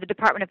emissary for the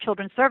Department of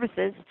Children's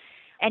Services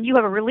and you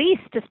have a release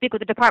to speak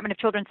with the Department of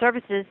Children's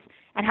Services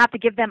and have to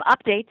give them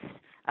updates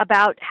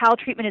about how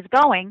treatment is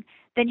going,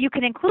 then you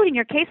can include in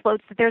your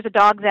caseloads that there's a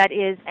dog that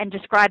is, and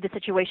describe the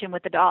situation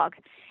with the dog.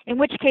 in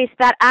which case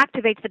that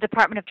activates the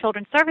Department of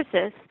Children's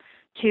Services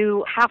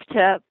to have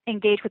to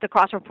engage with the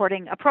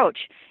cross-reporting approach.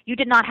 You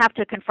did not have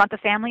to confront the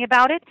family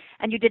about it,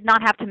 and you did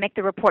not have to make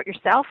the report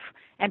yourself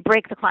and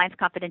break the client's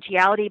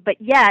confidentiality, but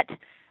yet,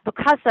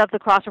 because of the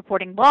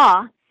cross-reporting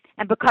law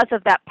and because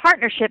of that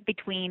partnership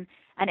between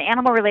an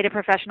animal-related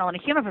professional and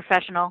a human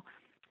professional,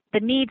 the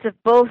needs of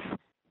both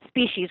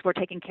species were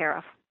taken care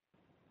of.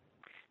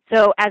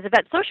 So as a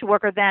vet social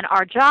worker, then,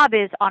 our job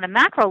is on a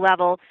macro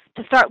level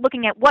to start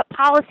looking at what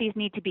policies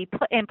need to be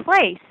put in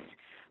place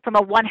from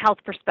a One Health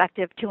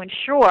perspective to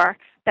ensure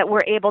that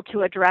we're able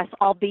to address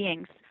all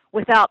beings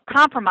without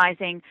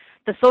compromising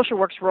the social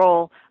work's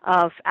role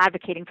of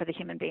advocating for the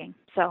human being.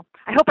 So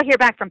I hope I hear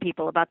back from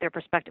people about their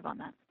perspective on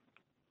that.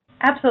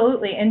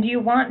 Absolutely. And do you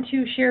want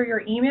to share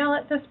your email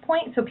at this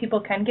point so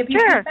people can give you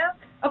feedback?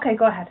 Okay,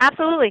 go ahead.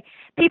 Absolutely.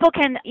 People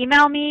can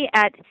email me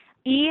at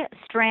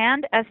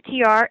estrand,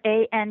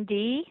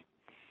 S-T-R-A-N-D,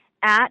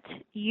 at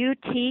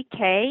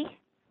utk.edu.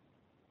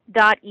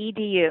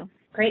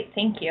 Great,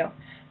 thank you.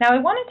 Now I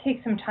want to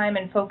take some time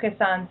and focus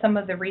on some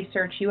of the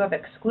research you have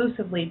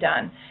exclusively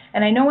done.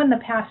 And I know in the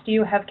past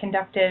you have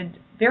conducted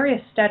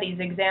various studies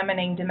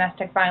examining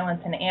domestic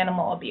violence and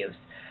animal abuse.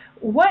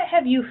 What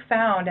have you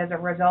found as a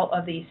result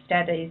of these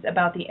studies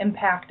about the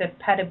impact of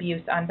pet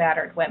abuse on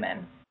battered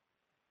women?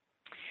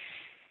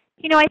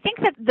 You know, I think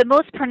that the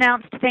most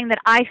pronounced thing that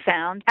I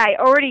found, I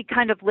already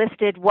kind of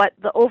listed what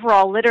the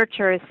overall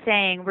literature is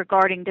saying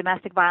regarding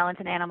domestic violence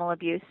and animal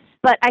abuse.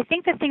 But I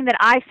think the thing that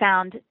I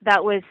found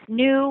that was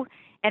new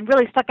and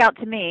really stuck out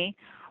to me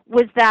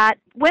was that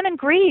women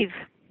grieve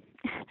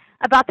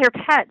about their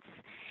pets.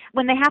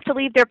 When they have to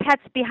leave their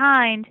pets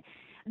behind,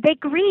 they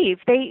grieve.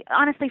 They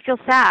honestly feel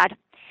sad.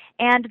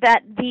 And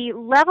that the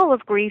level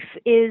of grief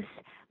is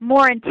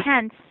more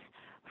intense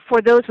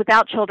for those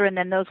without children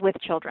than those with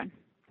children.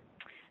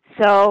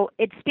 So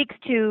it speaks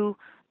to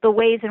the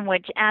ways in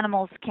which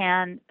animals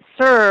can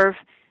serve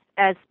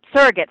as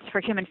surrogates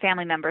for human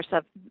family members.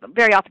 So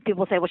very often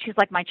people say, well, she's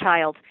like my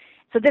child.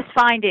 So this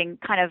finding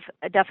kind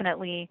of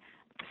definitely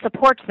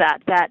supports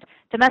that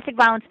domestic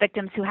violence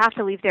victims who have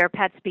to leave their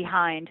pets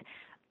behind,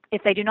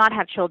 if they do not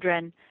have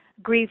children,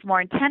 grieve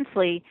more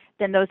intensely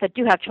than those that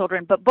do have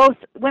children. But both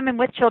women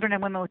with children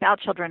and women without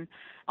children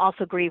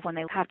also grieve when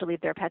they have to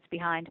leave their pets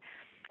behind.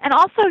 And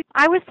also,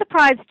 I was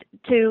surprised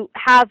to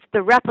have the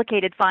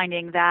replicated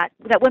finding that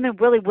women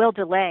really will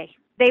delay.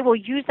 They will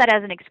use that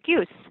as an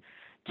excuse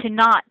to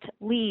not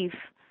leave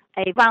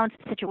a violence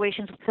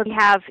situation. So we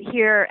have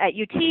here at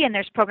UT, and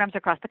there's programs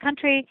across the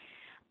country.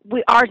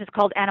 Ours is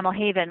called Animal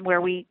Haven, where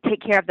we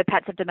take care of the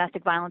pets of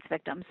domestic violence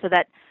victims, so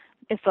that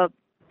if a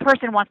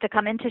person wants to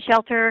come into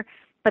shelter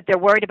but they're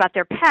worried about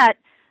their pet,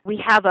 we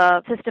have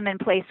a system in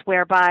place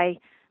whereby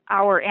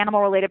our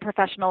animal-related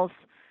professionals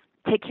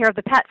take care of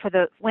the pet for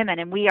the women,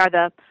 and we are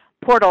the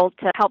portal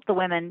to help the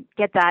women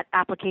get that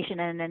application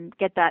in and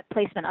get that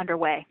placement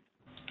underway.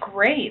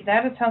 Great.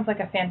 That sounds like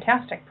a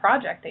fantastic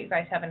project that you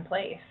guys have in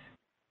place.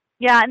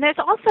 Yeah, and there's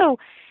also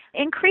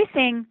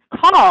increasing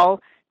call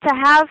to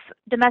have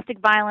domestic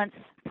violence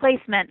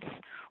placements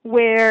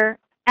where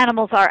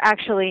animals are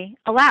actually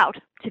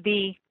allowed to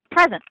be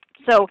present.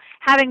 So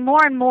having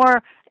more and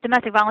more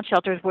domestic violence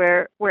shelters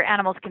where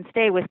animals can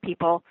stay with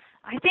people,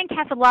 I think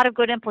has a lot of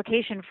good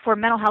implication for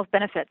mental health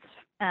benefits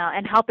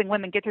and helping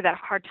women get through that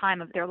hard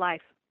time of their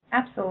life.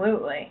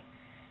 Absolutely.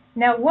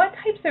 Now, what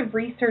types of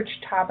research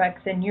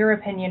topics, in your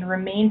opinion,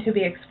 remain to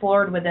be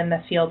explored within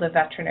the field of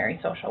veterinary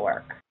social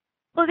work?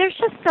 Well, there's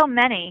just so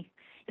many.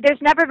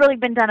 There's never really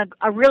been done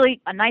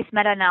a nice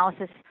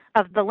meta-analysis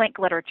of the link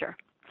literature.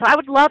 So I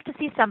would love to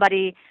see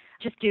somebody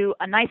just do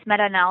a nice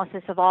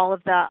meta-analysis of all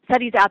of the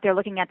studies out there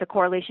looking at the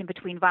correlation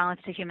between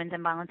violence to humans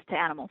and violence to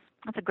animals.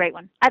 That's a great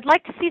one. I'd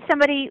like to see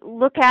somebody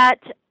look at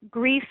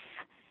grief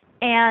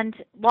and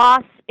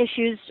loss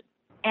issues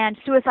and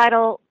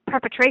suicidal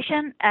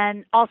perpetration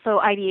and also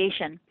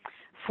ideation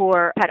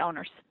for pet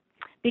owners.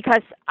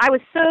 Because I was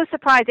so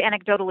surprised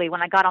anecdotally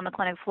when I got on the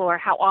clinic floor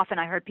how often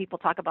I heard people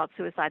talk about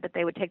suicide, that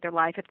they would take their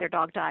life if their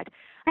dog died.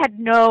 I had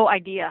no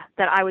idea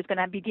that I was going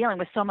to be dealing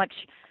with so much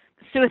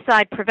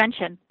suicide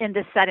prevention in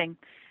this setting.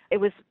 It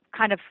was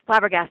kind of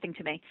flabbergasting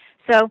to me.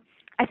 So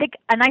I think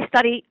a nice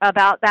study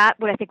about that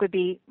would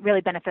be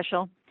really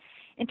beneficial.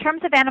 In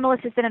terms of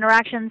animal-assisted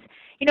interactions,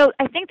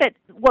 I think that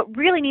what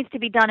really needs to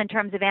be done in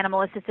terms of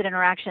animal-assisted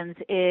interactions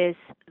is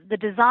the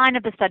design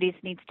of the studies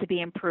needs to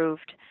be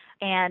improved.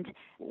 And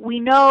we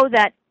know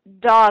that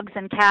dogs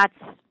and cats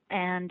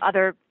and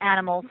other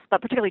animals,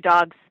 but particularly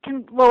dogs,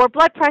 can lower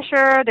blood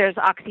pressure. There's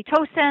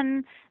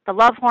oxytocin, the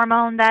love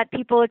hormone that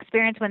people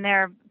experience when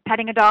they're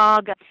petting a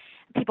dog.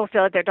 People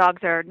feel that their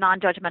dogs are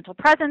non-judgmental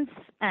presence,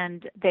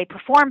 and they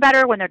perform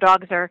better when their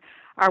dogs are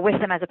with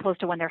them as opposed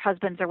to when their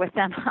husbands are with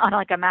them on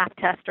like a math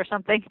test or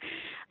something.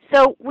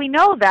 So we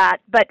know that,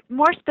 but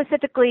more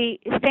specifically,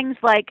 things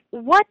like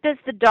what does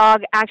the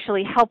dog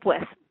actually help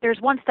with? There's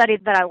one study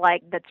that I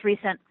like that's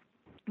recent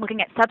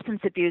looking at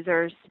substance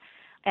abusers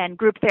and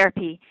group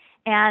therapy,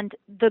 and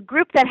the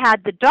group that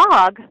had the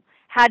dog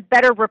had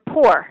better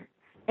rapport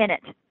in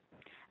it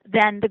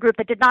than the group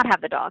that did not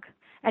have the dog.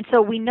 And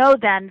so we know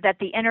then that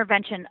the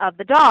intervention of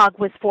the dog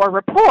was for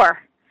rapport.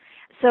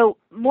 So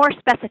more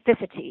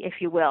specificity, if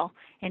you will,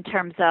 in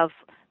terms of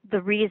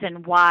the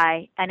reason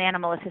why an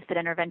animal-assisted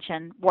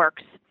intervention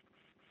works.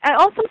 I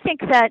also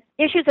think that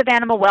issues of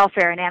animal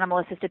welfare and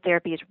animal-assisted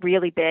therapy is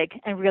really big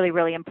and really,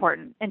 really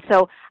important. And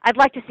so I'd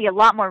like to see a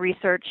lot more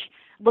research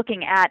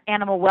looking at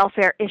animal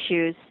welfare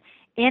issues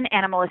in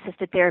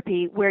animal-assisted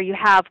therapy where you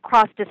have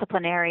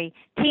cross-disciplinary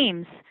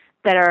teams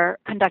that are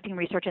conducting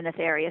research in this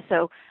area.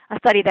 So a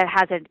study that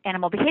has an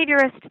animal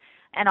behaviorist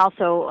and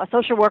also a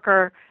social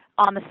worker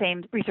on the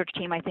same research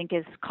team I think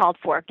is called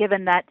for.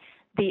 Given that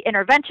the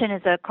intervention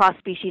is a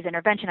cross-species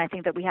intervention, I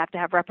think that we have to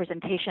have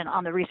representation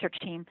on the research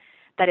team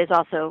that is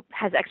also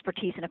has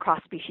expertise in a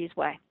cross-species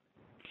way.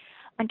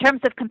 In terms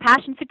of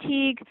compassion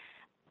fatigue,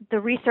 the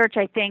research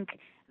I think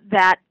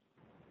that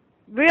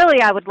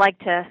really I would like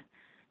to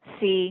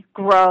see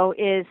grow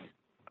is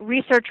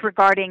research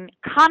regarding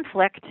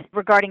conflict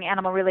regarding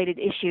animal-related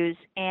issues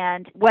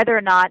and whether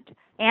or not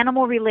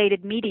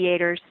animal-related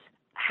mediators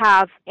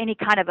have any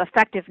kind of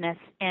effectiveness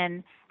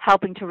in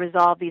helping to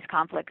resolve these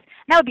conflicts.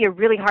 And that would be a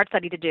really hard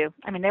study to do.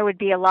 I mean, there would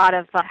be a lot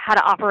of how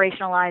to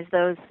operationalize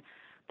those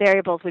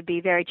variables would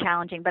be very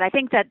challenging. But I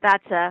think that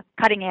that's a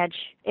cutting-edge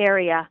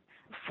area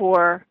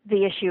for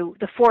the issue,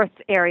 the fourth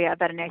area of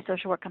veterinary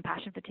social work,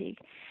 compassion fatigue.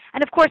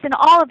 And of course, in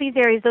all of these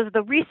areas, those are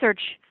the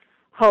research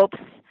hopes,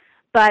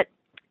 but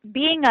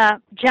being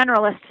a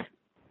generalist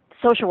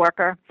social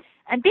worker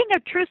and being a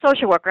true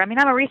social worker, I mean,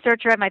 I'm a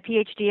researcher at my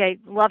PhD. I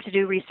love to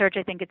do research.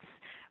 I think it's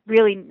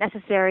really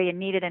necessary and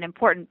needed and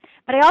important.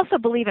 But I also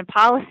believe in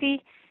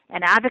policy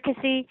and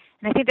advocacy,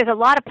 and I think there's a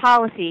lot of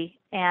policy,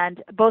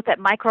 and both at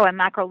micro and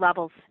macro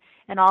levels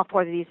in all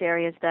four of these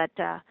areas that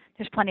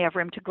there's plenty of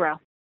room to grow.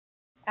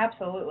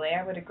 Absolutely.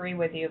 I would agree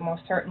with you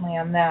most certainly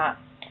on that.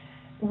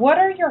 What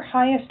are your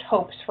highest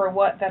hopes for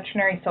what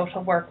veterinary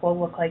social work will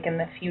look like in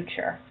the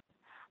future?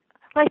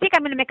 Well, I think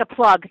I'm going to make a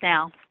plug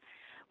now.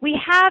 We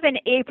have in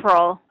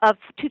April of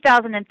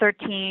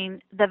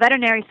 2013 the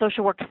Veterinary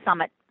Social Work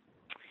Summit.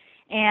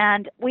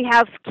 And we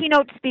have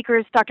keynote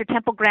speakers, Dr.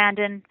 Temple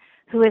Grandin,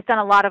 who has done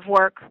a lot of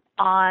work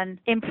on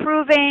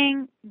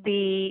improving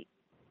the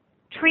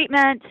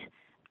treatment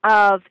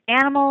of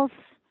animals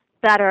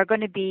that are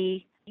going to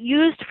be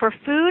used for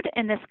food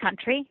in this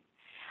country.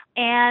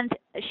 And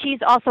she's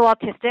also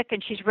autistic,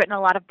 and she's written a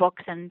lot of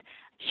books, and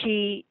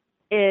she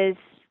is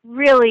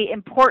really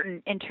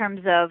important in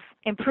terms of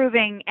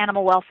improving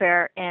animal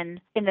welfare in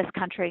this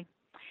country.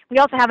 We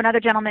also have another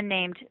gentleman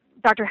named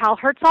Dr. Hal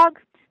Herzog,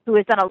 who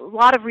has done a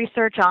lot of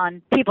research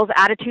on people's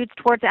attitudes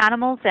towards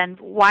animals and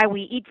why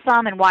we eat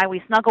some and why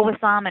we snuggle with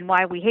some and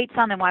why we hate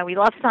some and why we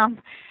love some,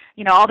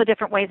 you know, all the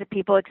different ways that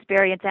people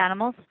experience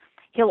animals.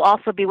 He'll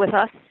also be with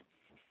us.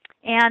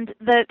 And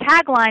the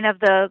tagline of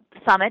the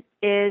summit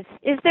is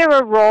there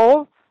a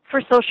role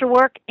for social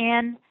work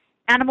in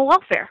animal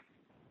welfare?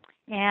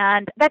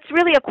 And that's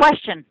really a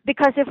question,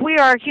 because if we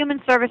are a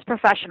human service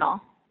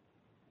professional,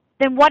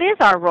 then what is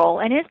our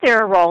role? And is there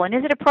a role? And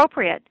is it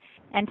appropriate?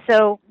 And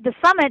so the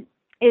summit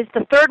is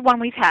the third one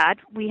we've had.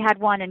 We had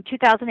one in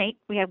 2008,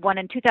 we had one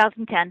in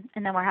 2010,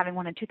 and then we're having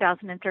one in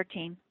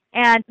 2013.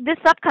 And this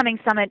upcoming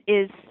summit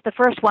is the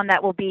first one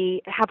that will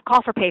have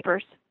call for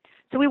papers.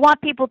 So we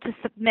want people to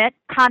submit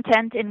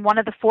content in one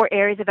of the four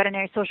areas of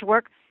veterinary social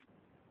work,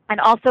 and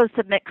also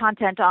submit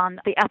content on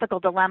the ethical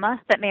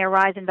dilemma that may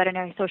arise in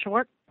veterinary social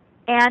work.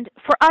 And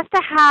for us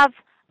to have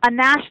a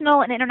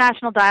national and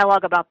international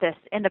dialogue about this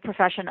in the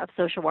profession of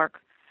social work.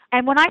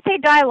 And when I say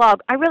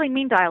dialogue, I really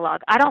mean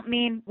dialogue. I don't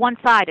mean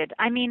one-sided.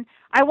 I mean,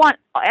 I want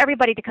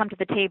everybody to come to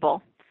the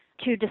table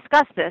to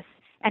discuss this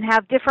and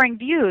have differing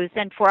views,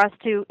 and for us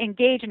to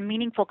engage in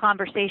meaningful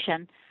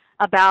conversation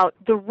about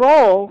the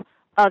role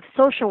of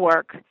social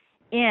work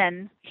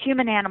in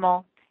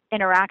human-animal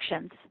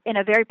interactions in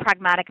a very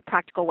pragmatic,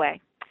 practical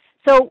way.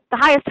 So the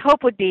highest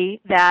hope would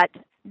be that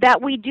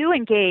we do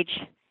engage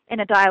in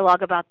a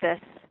dialogue about this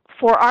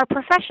for our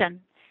profession,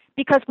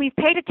 because we've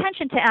paid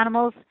attention to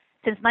animals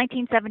since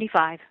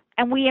 1975,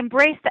 and we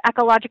embrace the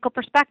ecological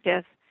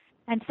perspective.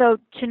 And so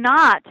to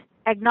not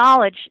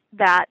acknowledge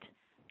that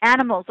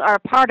animals are a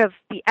part of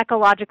the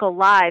ecological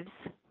lives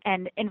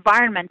and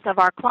environments of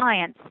our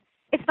clients,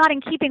 it's not in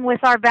keeping with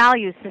our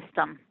value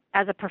system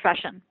as a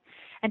profession.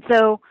 And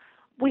so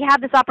we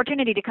have this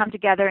opportunity to come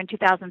together in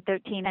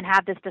 2013 and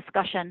have this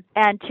discussion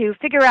and to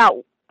figure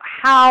out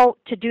how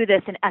to do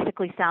this in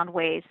ethically sound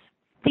ways.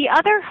 The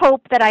other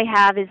hope that I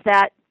have is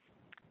that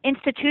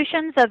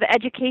institutions of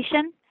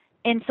education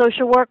in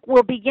social work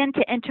will begin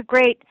to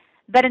integrate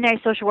veterinary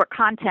social work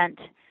content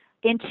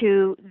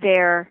into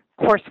their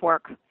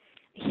coursework.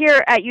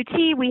 Here at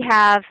UT, we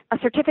have a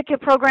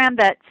certificate program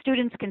that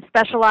students can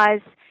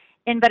specialize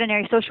in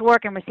veterinary social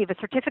work and receive a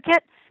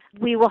certificate.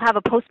 We will have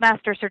a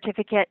postmaster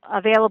certificate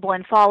available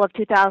in fall of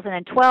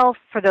 2012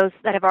 for those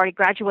that have already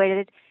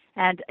graduated,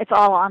 and it's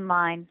all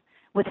online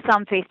with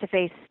some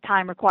face-to-face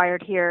time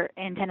required here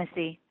in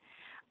Tennessee.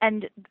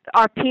 And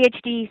our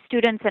PhD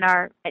students and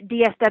our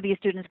DSW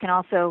students can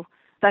also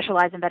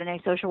specialize in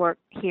veterinary social work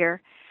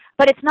here.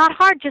 But it's not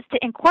hard just to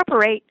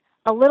incorporate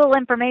a little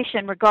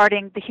information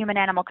regarding the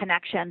human-animal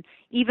connection,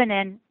 even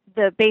in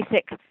the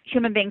basic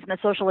human beings in the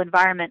social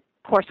environment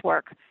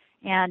coursework.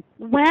 And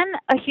when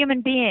a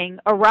human being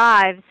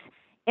arrives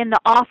in the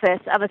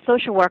office of a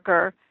social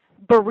worker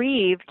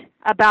bereaved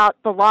about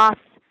the loss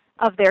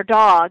of their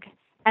dog,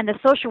 and the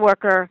social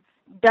worker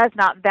does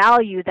not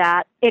value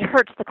that, it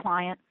hurts the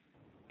client.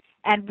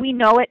 And we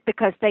know it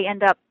because they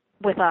end up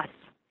with us.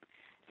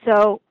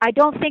 So I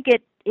don't think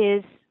it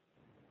is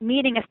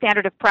meeting a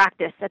standard of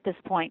practice at this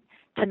point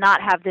to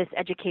not have this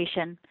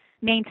education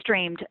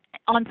mainstreamed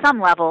on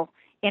some level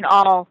in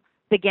all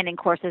beginning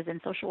courses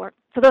in social work.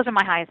 So those are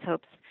my highest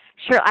hopes.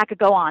 Sure, I could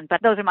go on,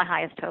 but those are my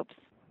highest hopes.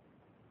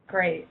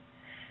 Great.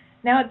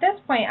 Now at this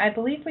point, I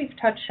believe we've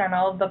touched on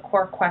all of the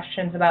core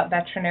questions about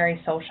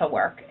veterinary social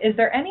work. Is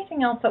there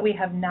anything else that we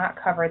have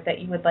not covered that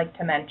you would like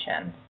to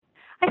mention?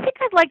 I think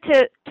I'd like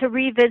to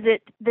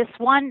revisit this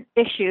one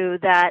issue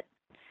that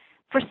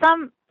for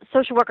some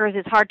social workers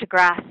is hard to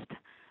grasp,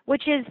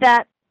 which is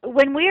that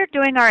when we are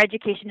doing our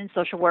education in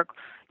social work,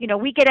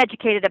 we get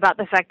educated about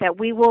the fact that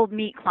we will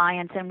meet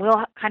clients and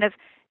we'll kind of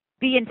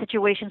be in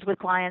situations with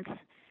clients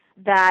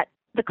that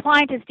the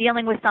client is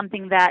dealing with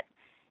something that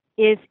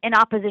is in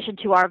opposition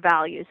to our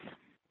values.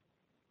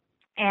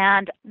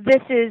 And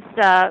this is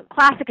a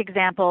classic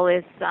example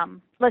is,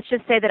 let's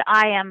just say that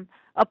I am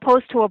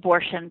opposed to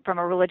abortion from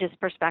a religious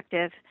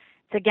perspective.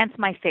 It's against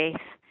my faith.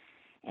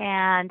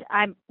 And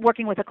I'm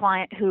working with a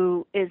client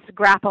who is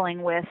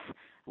grappling with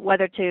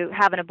whether to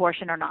have an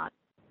abortion or not.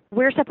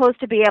 We're supposed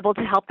to be able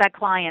to help that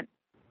client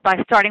by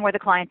starting where the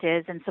client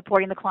is and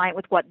supporting the client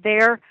with what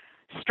their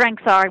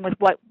strengths are and with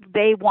what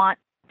they want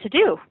to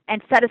do,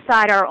 and set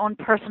aside our own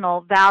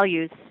personal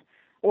values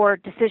or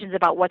decisions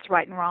about what's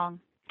right and wrong.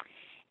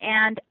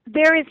 And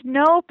there is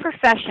no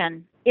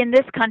profession in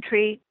this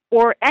country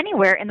or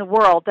anywhere in the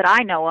world that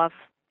I know of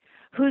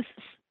whose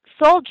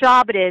sole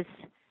job it is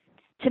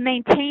to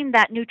maintain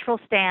that neutral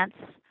stance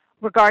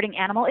regarding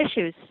animal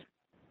issues.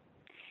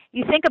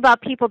 You think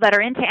about people that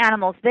are into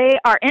animals, they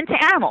are into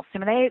animals. I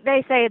mean,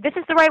 they say, this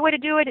is the right way to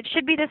do it, it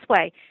should be this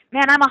way.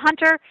 Man, I'm a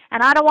hunter,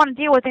 and I don't want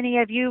to deal with any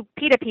of you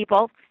PETA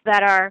people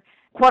that are,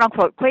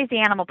 quote-unquote, crazy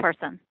animal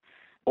person.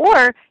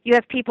 Or you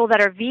have people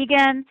that are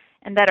vegan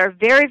and that are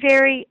very,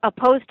 very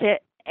opposed to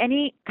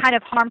any kind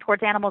of harm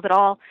towards animals at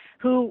all,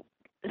 who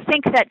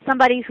think that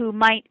somebody who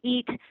might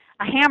eat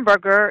a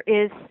hamburger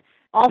is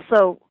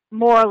also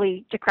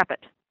morally decrepit.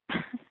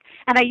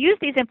 And I use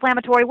these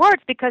inflammatory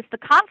words because the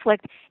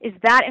conflict is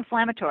that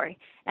inflammatory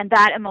and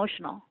that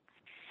emotional.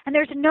 And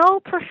there's no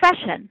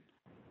profession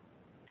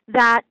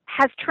that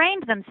has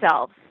trained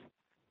themselves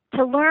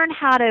to learn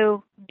how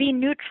to be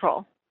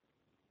neutral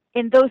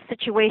in those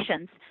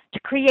situations, to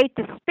create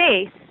the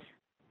space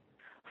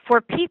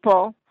for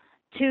people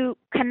to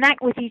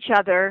connect with each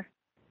other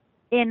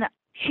in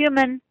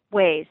human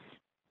ways.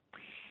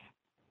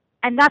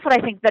 And that's what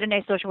I think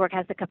veterinary social work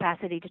has the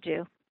capacity to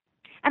do.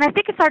 And I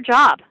think it's our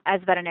job as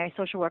veterinary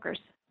social workers.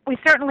 We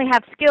certainly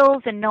have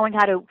skills in knowing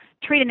how to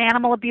treat an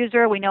animal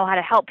abuser. We know how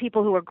to help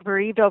people who are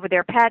bereaved over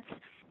their pets.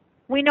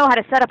 We know how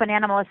to set up an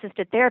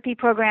animal-assisted therapy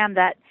program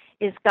that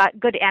is got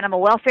good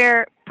animal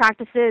welfare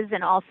practices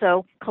and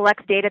also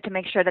collects data to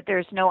make sure that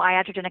there's no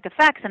iatrogenic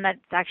effects and that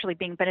it's actually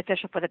being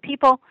beneficial for the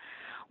people.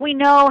 We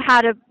know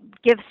how to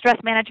give stress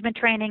management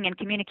training and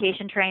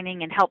communication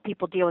training and help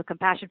people deal with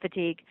compassion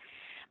fatigue.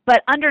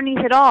 But underneath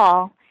it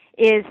all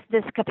is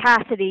this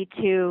capacity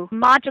to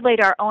modulate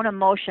our own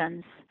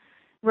emotions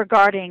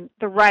regarding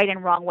the right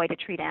and wrong way to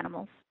treat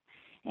animals.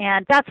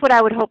 And that's what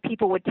I would hope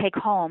people would take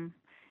home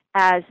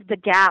as the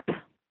gap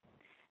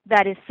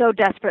that is so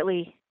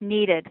desperately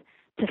needed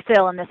to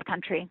fill in this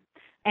country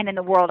and in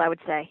the world, I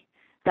would say,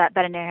 that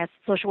veterinary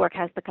social work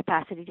has the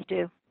capacity to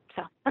do.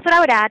 So that's what I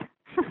would add.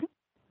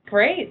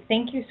 Great.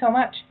 Thank you so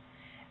much.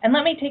 And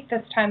let me take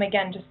this time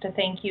again just to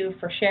thank you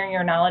for sharing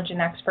your knowledge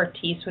and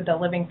expertise with the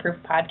Living Proof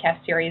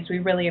podcast series. We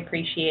really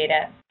appreciate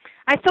it.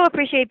 I so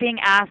appreciate being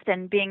asked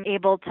and being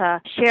able to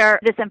share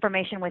this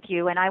information with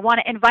you. And I want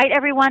to invite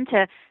everyone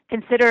to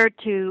consider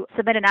to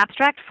submit an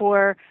abstract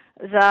for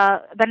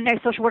the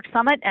Veterinary Social Work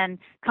Summit and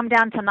come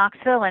down to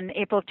Knoxville in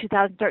April of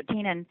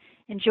 2013 and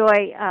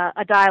enjoy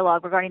a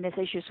dialogue regarding these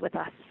issues with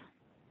us.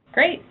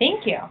 Great.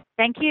 Thank you.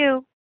 Thank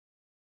you.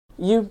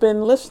 You've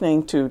been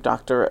listening to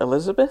Dr.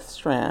 Elizabeth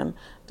Strand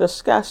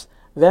discuss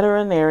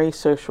veterinary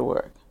social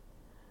work.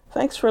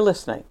 Thanks for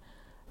listening,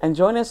 and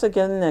join us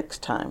again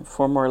next time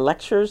for more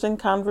lectures and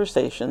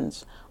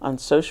conversations on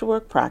social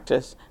work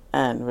practice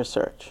and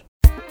research.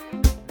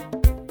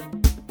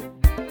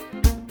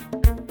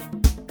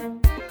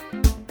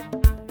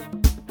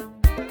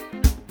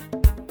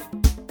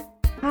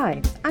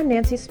 Hi, I'm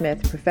Nancy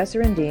Smith,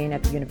 Professor and Dean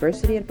at the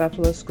University at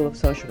Buffalo School of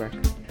Social Work.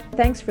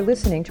 Thanks for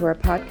listening to our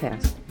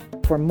podcast.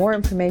 For more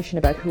information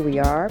about who we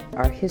are,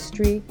 our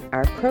history,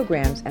 our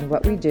programs, and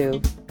what we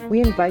do, we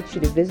invite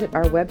you to visit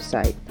our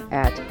website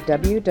at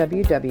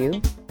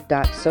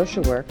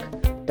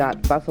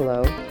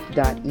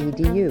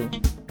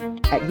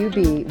www.socialwork.buffalo.edu. At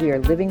UB, we are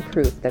living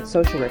proof that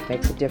social work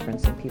makes a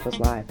difference in people's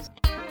lives.